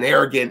cocky and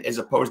arrogant as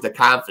opposed to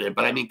confident.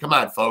 But I mean, come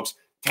on, folks.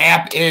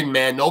 Tap in,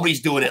 man.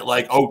 Nobody's doing it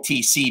like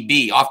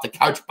OTCB, off the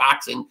couch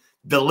boxing.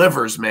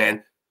 Delivers,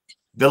 man.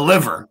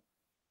 Deliver.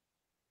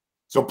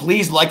 So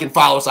please like and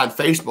follow us on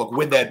Facebook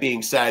with that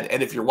being said.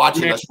 And if you're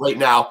watching us right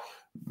now,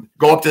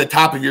 go up to the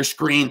top of your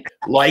screen,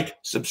 like,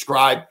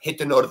 subscribe, hit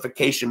the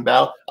notification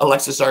bell.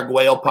 Alexis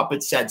Arguello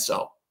Puppet said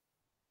so.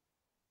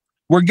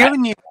 We're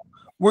giving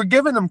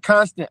them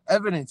constant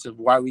evidence of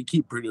why we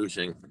keep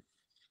producing.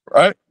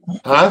 Right?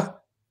 Huh?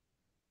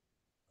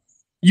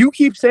 You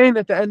keep saying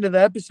at the end of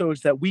the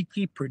episodes that we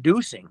keep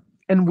producing.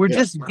 And we're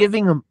just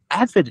giving them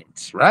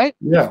evidence, right?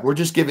 Yeah, we're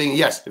just giving,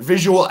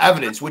 visual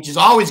evidence, which is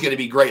always going to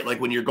be great.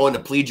 Like when you're going to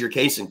plead your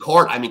case in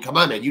court. I mean, come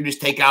on, man. You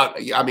just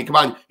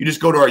you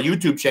just go to our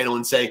YouTube channel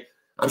and say,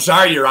 I'm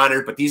sorry, Your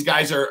Honor, but these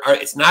guys are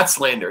it's not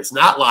slander. It's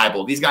not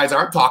libel. These guys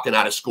aren't talking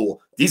out of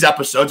school. These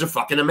episodes are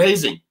fucking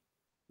amazing.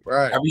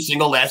 Right. Every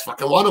single last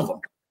fucking one of them.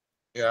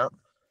 Yeah.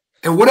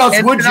 And what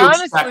else would you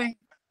expect?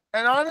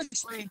 And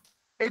honestly,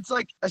 it's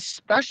like,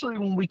 especially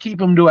when we keep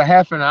them to a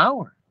half an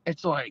hour,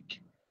 it's like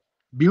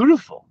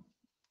beautiful.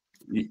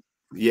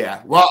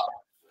 Yeah. Well,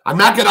 I'm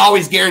not going to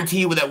always guarantee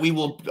you that we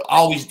will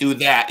always do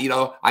that. You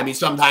know, I mean,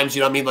 sometimes,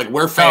 you know what I mean? Like,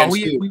 we're fans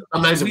too.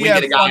 Sometimes if we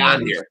get a guy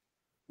on here,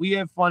 we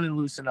have fun and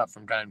loosen up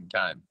from time to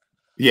time.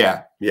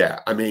 Yeah. Yeah.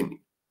 I mean,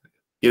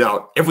 you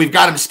know, if we've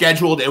got them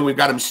scheduled and we've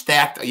got them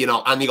stacked, you know,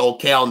 on the old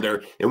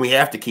calendar, and we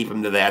have to keep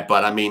them to that.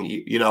 But I mean,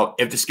 you know,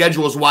 if the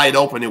schedule is wide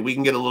open and we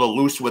can get a little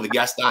loose with a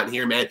guest on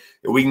here, man,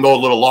 and we can go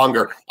a little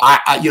longer.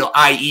 You know,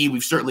 i.e.,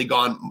 we've certainly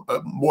gone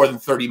more than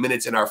 30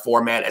 minutes in our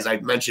format. As I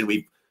mentioned,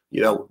 we've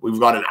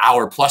gone an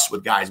hour plus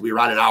with guys. We were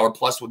on an hour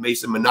plus with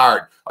Mason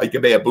Menard, Ike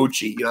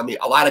Abuchi. You know, I mean,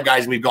 a lot of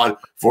guys we've gone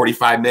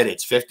 45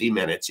 minutes, 50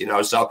 minutes. You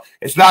know, so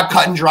it's not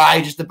cut and dry.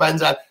 It just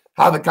depends on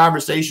how the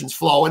conversation's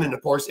flowing. And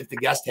of course, if the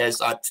guest has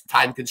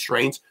time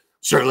constraints,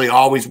 certainly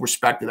always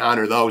respect and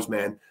honor those,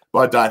 man.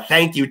 But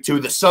thank you to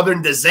the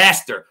Southern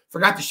Disaster.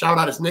 Forgot to shout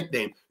out his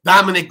nickname.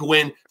 Dominick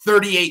Guinn,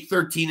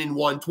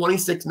 38-13-1,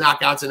 26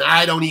 knockouts. And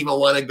I don't even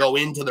want to go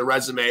into the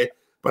resume,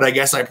 but I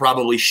guess I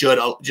probably should.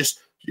 Just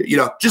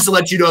to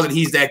let you know that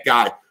he's that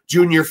guy.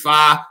 Junior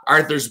Fa,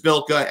 Arthur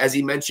Zbilka, as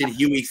he mentioned,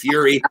 Huey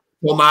Fury,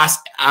 Tomas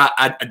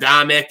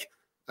Adamek,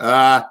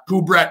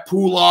 Kubrat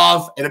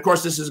Pulov, and of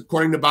course, this is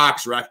according to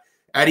BoxRec,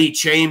 Eddie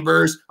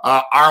Chambers,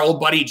 our old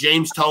buddy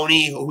James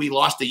Toney, who we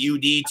lost a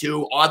UD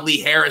to, Audley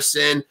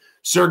Harrison,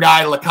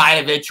 Sergei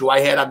Lakaevich, who I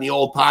had on the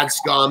old Pod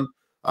Scum,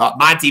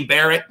 Monty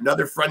Barrett,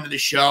 another friend of the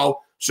show.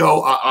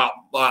 So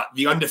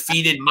the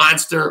undefeated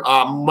monster,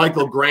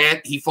 Michael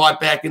Grant, he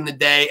fought back in the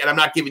day. And I'm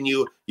not giving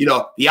you, you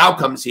know, the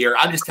outcomes here.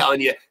 I'm just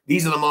telling you,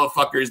 these are the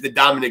motherfuckers that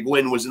Dominick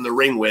Guinn was in the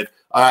ring with.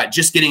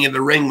 Just getting in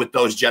the ring with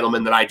those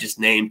gentlemen that I just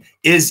named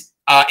is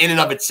in and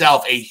of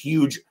itself a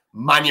huge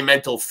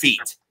monumental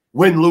feat.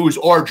 Win, lose,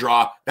 or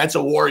draw. That's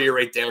a warrior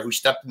right there who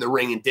stepped in the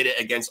ring and did it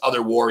against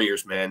other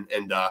warriors, man.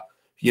 And,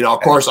 you know,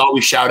 of course,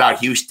 always shout out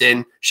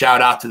Houston. Shout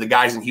out to the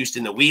guys in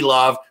Houston that we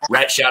love.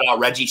 Shout out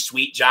Reggie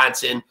Sweet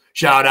Johnson.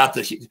 Shout out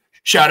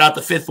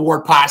the Fifth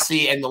Ward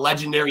Posse and the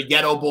legendary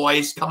Ghetto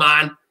Boys. Come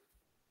on,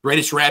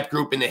 greatest rap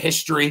group in the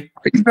history.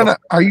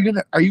 Are you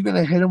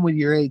gonna hit them with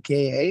your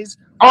AKAs?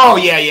 Oh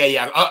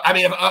yeah. I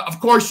mean, of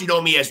course, you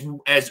know me as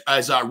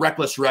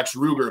Reckless Rex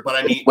Ruger, but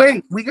I mean,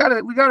 wait, we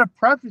gotta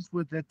preface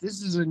with that.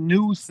 This is a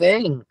new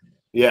thing.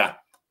 Yeah.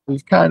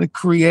 We've kind of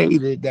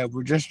created that.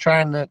 We're just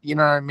trying to, you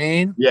know what I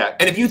mean? Yeah.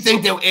 And if you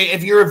think that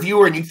if you're a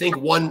viewer and you think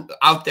one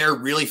out there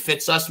really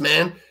fits us,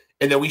 man,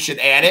 and that we should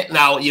add it.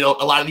 Now, you know,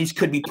 a lot of these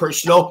could be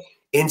personal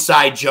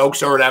inside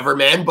jokes or whatever,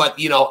 man. But,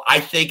 you know, I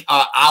think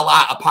a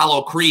la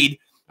Apollo Creed,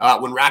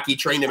 when Rocky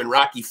trained him in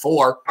Rocky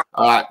IV,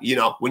 you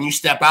know, when you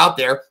step out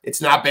there, it's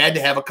not bad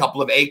to have a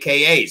couple of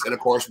AKAs. And of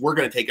course, we're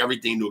going to take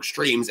everything to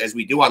extremes as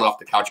we do on Off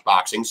the Couch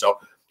Boxing. So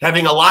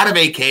having a lot of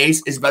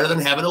AKs is better than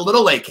having a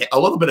little bit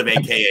of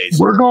AKAs.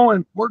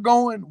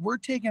 We're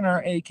taking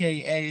our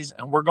AKAs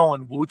and we're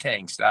going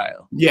Wu-Tang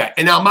style. Yeah.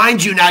 And now,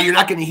 mind you, now you're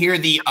not going to hear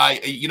the,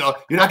 you're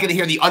not going to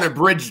hear the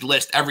unabridged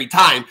list every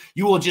time.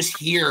 You will just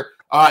hear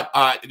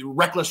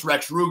Reckless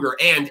Rex Ruger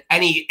and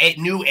any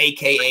new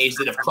AKAs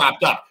that have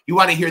cropped up. You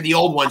want to hear the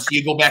old ones, so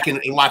you go back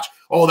and watch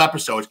old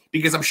episodes,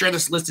 because I'm sure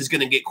this list is going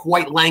to get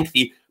quite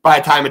lengthy by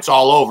the time it's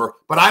all over.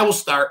 But I will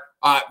start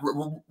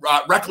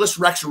Reckless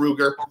Rex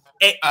Ruger,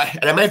 and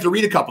I might have to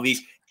read a couple of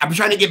these. I'm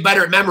trying to get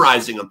better at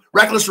memorizing them.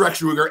 Reckless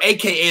Rex Ruger,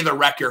 a.k.a. The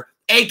Wrecker,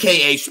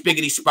 a.k.a.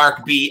 Spiggity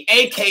Spark B,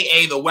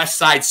 a.k.a. The West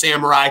Side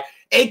Samurai,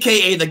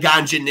 a.k.a. The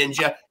Ganja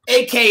Ninja,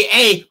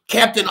 a.k.a.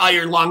 Captain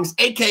Iron Lungs,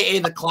 a.k.a.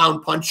 The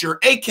Clown Puncher,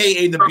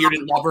 a.k.a. The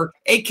Bearded Lover,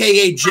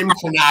 a.k.a. Jim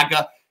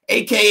Kanaga,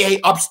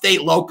 a.k.a.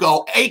 Upstate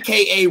Loco,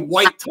 a.k.a.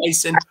 White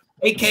Tyson,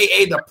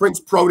 a.k.a. The Prince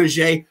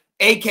Protege,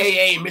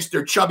 a.k.a.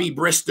 Mr. Chubby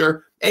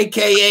Brister,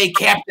 a.k.a.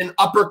 Captain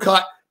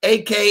Uppercut,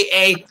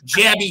 a.k.a.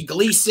 Jabby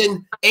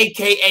Gleason,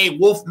 a.k.a.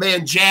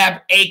 Wolfman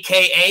Jab,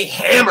 a.k.a.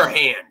 Hammer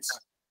Hands.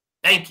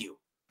 Thank you.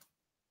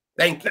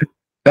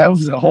 That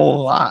was a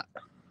whole lot.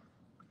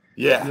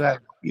 Yeah.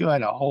 You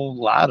had a whole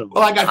lot of them.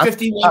 Well, I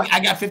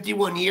got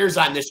 51 years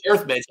on this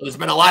earth, man, so there's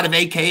been a lot of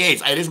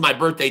AKAs. It is my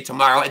birthday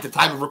tomorrow. At the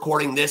time of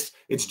recording this,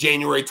 it's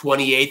January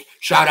 28th.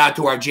 Shout out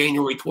to our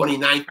January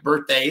 29th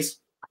birthdays.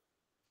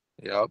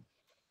 Yep.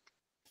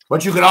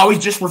 But you could always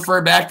just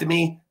refer back to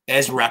me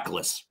as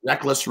Reckless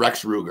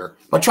Rex Ruger.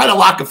 But try to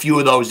lock a few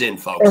of those in,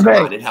 folks. Okay.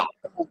 Come on, it helps.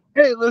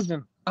 Hey,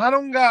 listen, I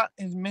don't got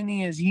as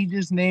many as he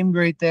just named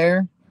right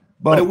there,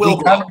 but it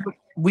will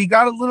we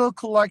got a little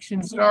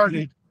collection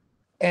started.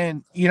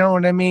 And you know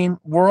what I mean?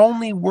 We're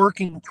only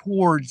working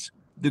towards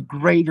the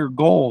greater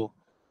goal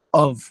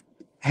of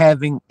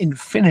having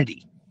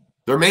infinity.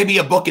 There may be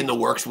a book in the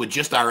works with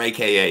just our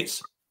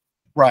AKAs.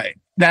 Right.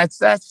 That's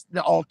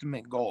the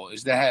ultimate goal,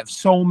 is to have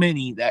so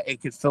many that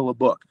it could fill a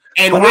book.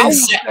 And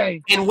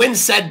when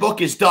said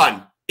book is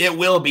done, it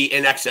will be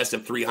in excess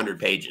of 300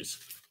 pages.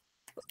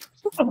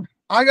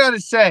 I got to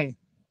say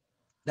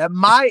that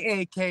my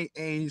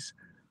AKAs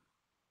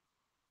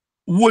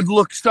would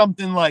look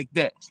something like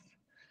this.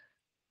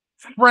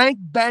 Frank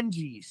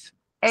Benji's,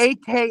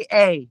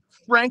 a.k.a.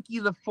 Frankie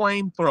the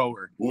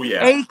Flamethrower, Oh,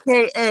 yeah.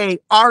 a.k.a.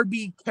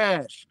 RB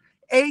Cash,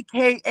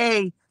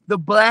 a.k.a. the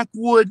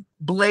Blackwood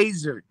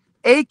Blazer,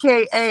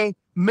 a.k.a.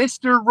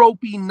 Mr.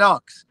 Ropey Nux,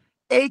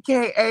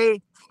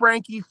 a.k.a.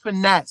 Frankie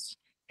Finesse,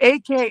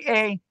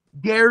 a.k.a.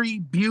 Gary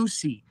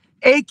Busey,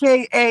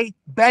 a.k.a.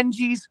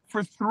 Benji's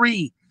for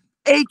 3,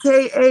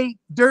 a.k.a.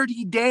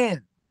 Dirty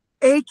Dan,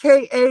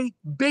 a.k.a.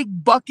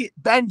 Big Bucket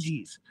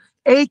Benji's,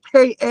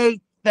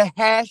 a.k.a. the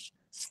Hash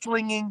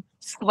Slinging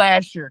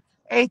Slasher,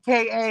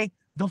 a.k.a.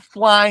 the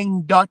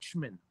Flying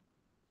Dutchman.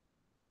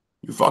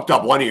 You fucked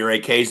up one of your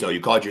AKs, though.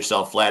 You called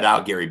yourself flat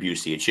out Gary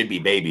Busey. It should be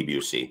Baby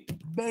Busey.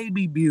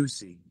 Baby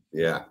Busey.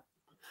 Yeah.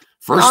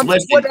 First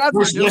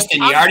listen,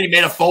 you already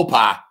made a faux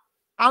pas.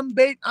 I'm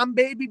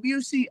Baby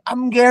Busey.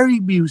 I'm Gary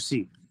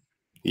Busey.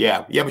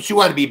 Yeah, but you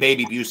want to be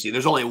Baby Busey.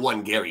 There's only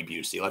one Gary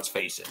Busey. Let's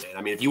face it, man.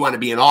 I mean, if you want to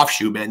be an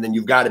offshoot, man, then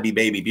you've got to be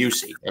Baby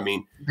Busey. I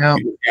mean,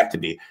 you have to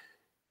be.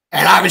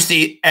 And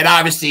obviously,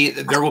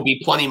 there will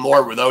be plenty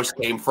more where those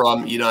came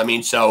from. You know what I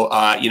mean? So,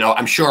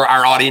 I'm sure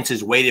our audience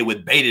has waited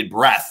with bated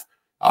breath.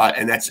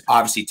 And that's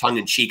obviously tongue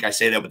in cheek. I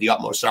say that with the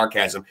utmost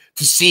sarcasm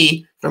to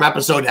see from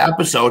episode to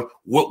episode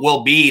what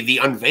will be the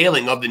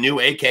unveiling of the new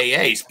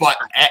AKAs. But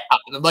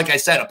like I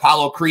said,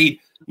 Apollo Creed,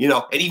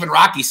 and even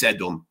Rocky said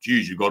to him,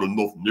 geez, you got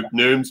enough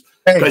nicknames.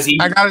 Hey,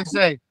 I got to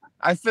say,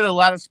 I fit a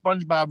lot of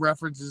SpongeBob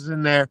references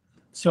in there.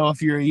 So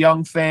if you're a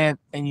young fan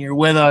and you're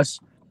with us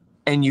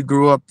and you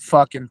grew up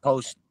fucking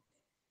post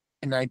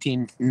in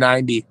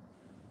 1990,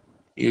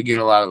 you get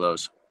a lot of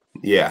those.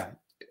 Yeah.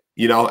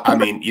 He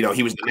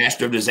was the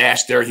master of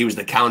disaster. He was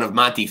the Count of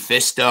Monte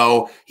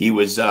Fisto. He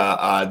was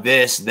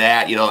this,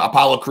 that.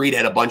 Apollo Creed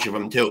had a bunch of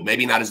them too.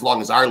 Maybe not as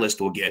long as our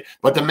list will get.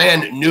 But the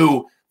man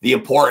knew the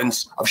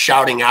importance of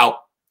shouting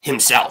out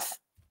himself,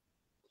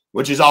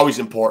 which is always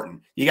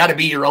important. You got to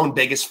be your own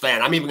biggest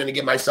fan. I'm even going to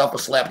give myself a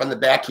slap on the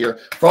back here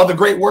for all the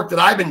great work that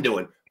I've been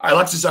doing.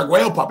 Alexis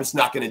Arguello Puppet's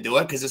not going to do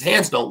it because his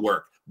hands don't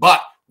work.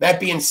 But that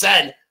being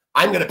said,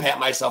 I'm going to pat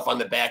myself on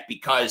the back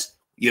because,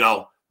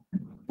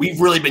 we've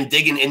really been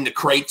digging in the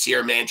crates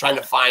here, man, trying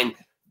to find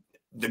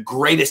the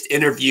greatest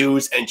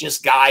interviews and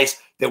just guys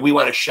that we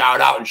want to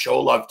shout out and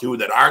show love to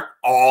that aren't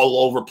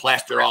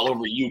plastered all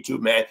over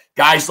YouTube, man.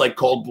 Guys like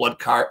Cold Blood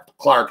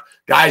Clark,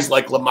 guys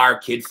like Lamar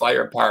Kid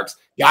Fire Parks,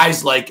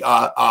 guys like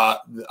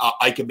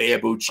Ike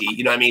Bayabuchi,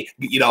 you know what I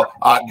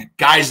mean?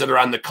 Guys that are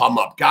on the come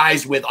up,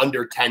 guys with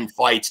under 10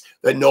 fights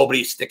that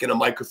nobody's sticking a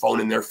microphone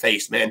in their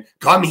face, man.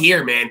 Come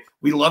here, man.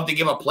 We love to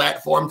give a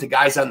platform to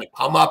guys on the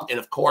come up. And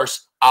of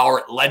course,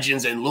 our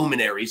legends and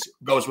luminaries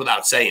goes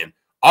without saying.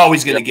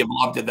 Always going to give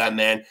love to them,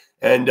 man.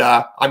 And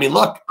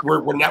look,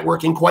 we're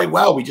networking quite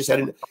well. We just had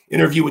an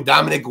interview with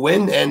Dominick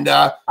Guinn, and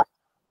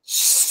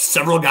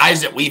several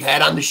guys that we've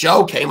had on the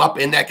show came up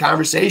in that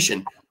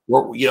conversation.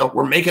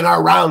 We're making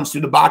our rounds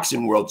through the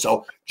boxing world.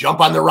 So jump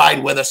on the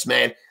ride with us,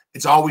 man.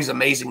 It's always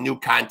amazing new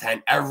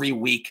content every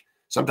week.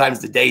 Sometimes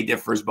the day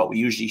differs, but we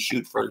usually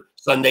shoot for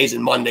Sundays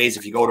and Mondays.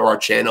 If you go to our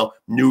channel,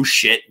 new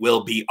shit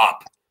will be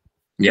up.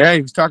 Yeah,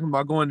 he was talking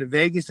about going to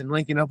Vegas and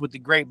linking up with the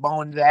great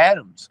Bones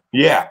Adams.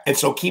 Yeah, and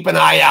so keep an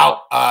eye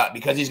out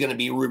because he's going to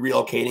be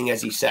relocating,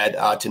 as he said,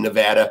 to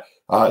Nevada.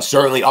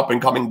 Certainly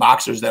up-and-coming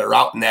boxers that are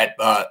out in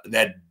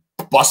that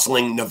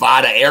bustling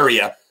Nevada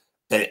area,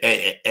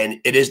 and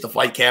it is the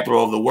fight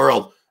capital of the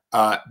world.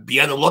 Be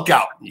on the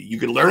lookout. You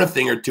can learn a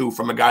thing or two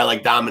from a guy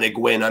like Dominick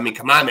Guinn. I mean,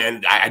 come on,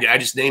 man. I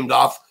just named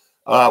off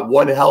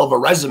one hell of a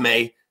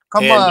resume.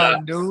 Come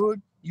on,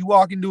 dude. You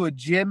walk into a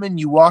gym and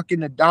you walk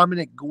into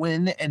Dominick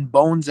Guinn and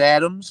Bones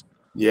Adams.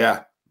 Yeah.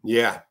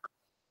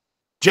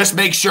 Just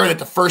make sure that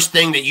the first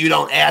thing that you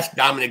don't ask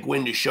Dominick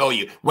Guinn to show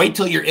you. Wait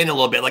till you're in a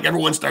little bit. Like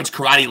everyone starts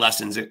karate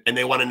lessons and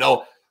they want to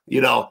know,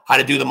 how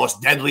to do the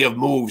most deadly of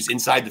moves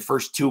inside the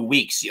first 2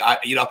 weeks.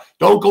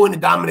 Don't go into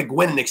Dominick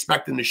Guinn and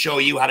expect him to show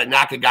you how to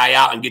knock a guy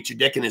out and get your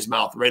dick in his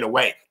mouth right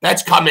away.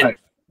 That's coming. Right.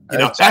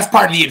 That's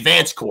part of the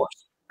advanced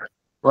course.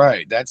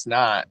 Right. That's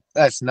not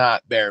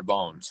bare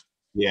bones.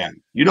 Yeah,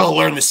 you don't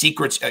learn the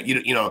secrets.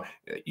 You don't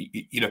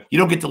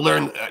get to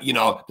learn.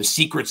 The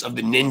secrets of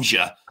the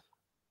ninja.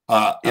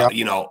 I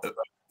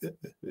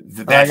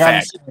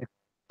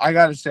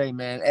gotta say,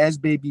 man, as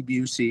Baby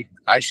Busey,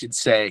 I should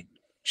say,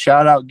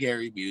 shout out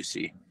Gary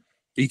Busey,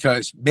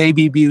 because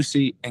Baby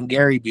Busey and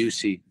Gary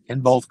Busey can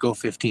both go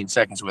 15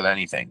 seconds with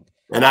anything.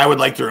 And I would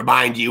like to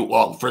remind you,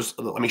 well, first,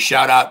 let me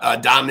shout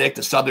out Dominick,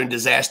 the Southern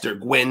Disaster,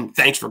 Guinn.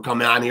 Thanks for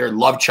coming on here.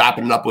 Love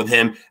chopping it up with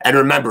him. And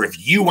remember,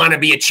 if you want to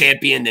be a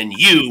champion, then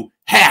you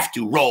have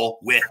to roll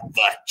with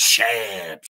the champs.